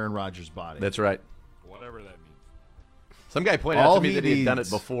havoc on Aaron Rodgers' body. That's right. Whatever that means. Some guy pointed out to me that he had done it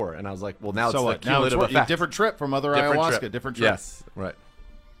before, and I was like, well, now it's the cumulative effect. Different trip from other ayahuasca. Different trip. Yes, right.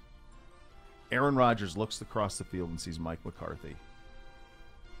 Aaron Rodgers looks across the field and sees Mike McCarthy.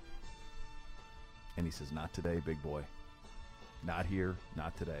 And he says, not today, big boy. Not here,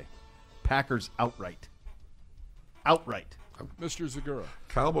 not today. Packers outright. Outright. Mr. Zagura.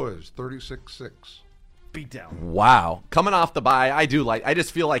 Cowboys 36-6. Beat down. Wow. Coming off the bye, I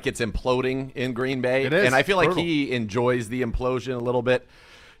just feel like it's imploding in Green Bay. It is. And I feel like he enjoys the implosion a little bit.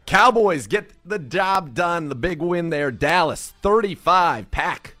 Cowboys get the job done. The big win there. Dallas 35.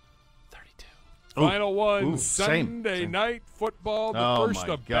 Pack 32. Final one, Sunday night football. The first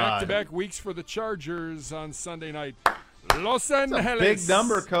of back-to-back weeks for the Chargers on Sunday night. Los Angeles. Big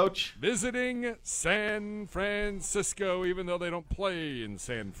number, Coach. Visiting San Francisco, even though they don't play in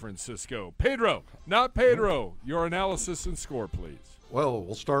San Francisco. Pedro, not Pedro. Your analysis and score, please. Well,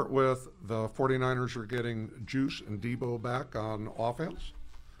 we'll start with the 49ers are getting Juice and Debo back on offense.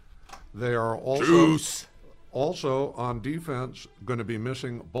 They are also on defense going to be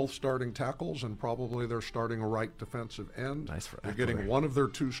missing both starting tackles and probably their starting right defensive end. Nice for They're Eckler. getting one of their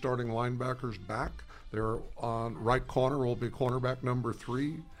 2 starting linebackers back. They're on right corner will be cornerback number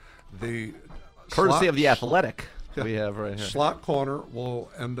 3. The Courtesy of the Athletic we have right here. Slot corner will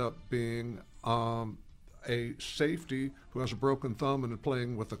end up being a safety who has a broken thumb and is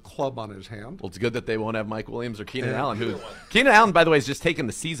playing with a club on his hand. Well, it's good that they won't have Mike Williams or Keenan Allen. Keenan Allen, by the way, is just taking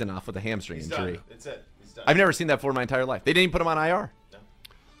the season off with a hamstring injury. That's it. He's done. I've never seen that before in my entire life. They didn't even put him on IR. No.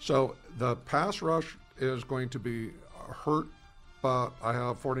 So the pass rush is going to be hurt, but I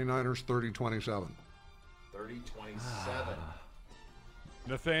have 49ers 30-27. 30-27.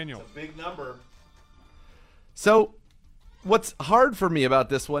 Nathaniel. It's a big number. So what's hard for me about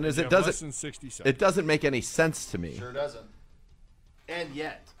this one is You it have doesn't less than 60 seconds. it doesn't make any sense to me. Sure doesn't. And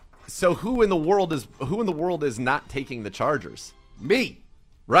yet. So who in the world is not taking the Chargers? Me.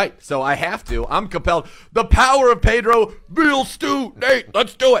 Right. So I have to. I'm compelled. The power of Pedro, Bill, Stu, Nate,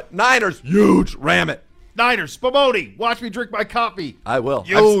 let's do it. Niners, huge, ram it. Niners, Spumoni, watch me drink my coffee. I will.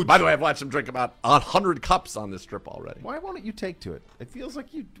 Huge. By the way, I've watched him drink about 100 cups on this trip already. Why won't you take to it? It feels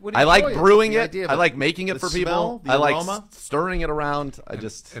like you would I like enjoy brewing The it. idea of I like making it the for smell, people. the I like aroma. stirring it around.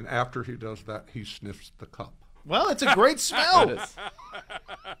 And after he does that, he sniffs the cup. Well, it's a great smell. It is.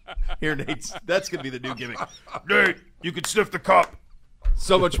 Here, Nate. That's going to be the new gimmick. Nate, you can sniff the cup.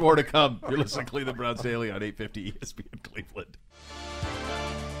 So much more to come. You're listening to Cleveland Browns Daily on 850 ESPN Cleveland.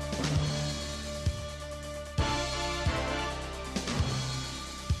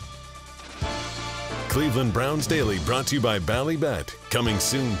 Cleveland Browns Daily brought to you by Ballybet. Coming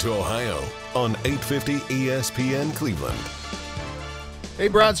soon to Ohio on 850 ESPN Cleveland. Hey,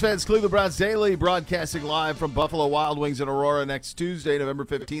 Browns fans, Cleveland Browns Daily broadcasting live from Buffalo Wild Wings in Aurora next Tuesday, November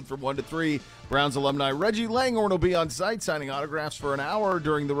 15th from 1 to 3. Browns alumni Reggie Langhorne will be on site signing autographs for an hour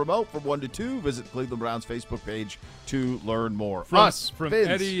during the remote from 1 to 2. Visit Cleveland Browns Facebook page to learn more. From Vince.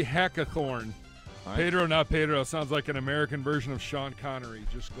 Eddie Hackathorn. Right. Pedro, not Pedro. Sounds like an American version of Sean Connery.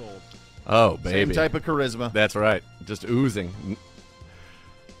 Just gold. Oh, baby. Same type of charisma. That's right. Just oozing.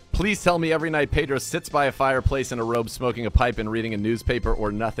 Please tell me every night Pedro sits by a fireplace in a robe smoking a pipe and reading a newspaper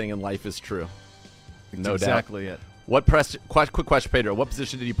or nothing in life is true. That's No exactly doubt. it. Quick question, Pedro. What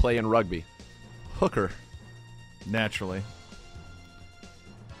position did you play in rugby? Hooker. Naturally.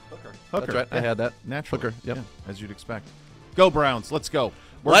 That's right. I had that. Naturally. Hooker. Yep. Yeah, as you'd expect. Go, Browns. Let's go.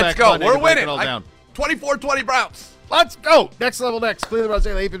 Let's back go. Monday We're to break winning. it all down. 24-20 Browns. Let's go. Next level next. Cleveland Browns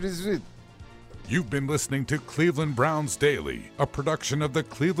Daily. 850. You've been listening to Cleveland Browns Daily, a production of the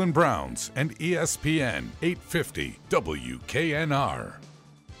Cleveland Browns and ESPN 850 WKNR.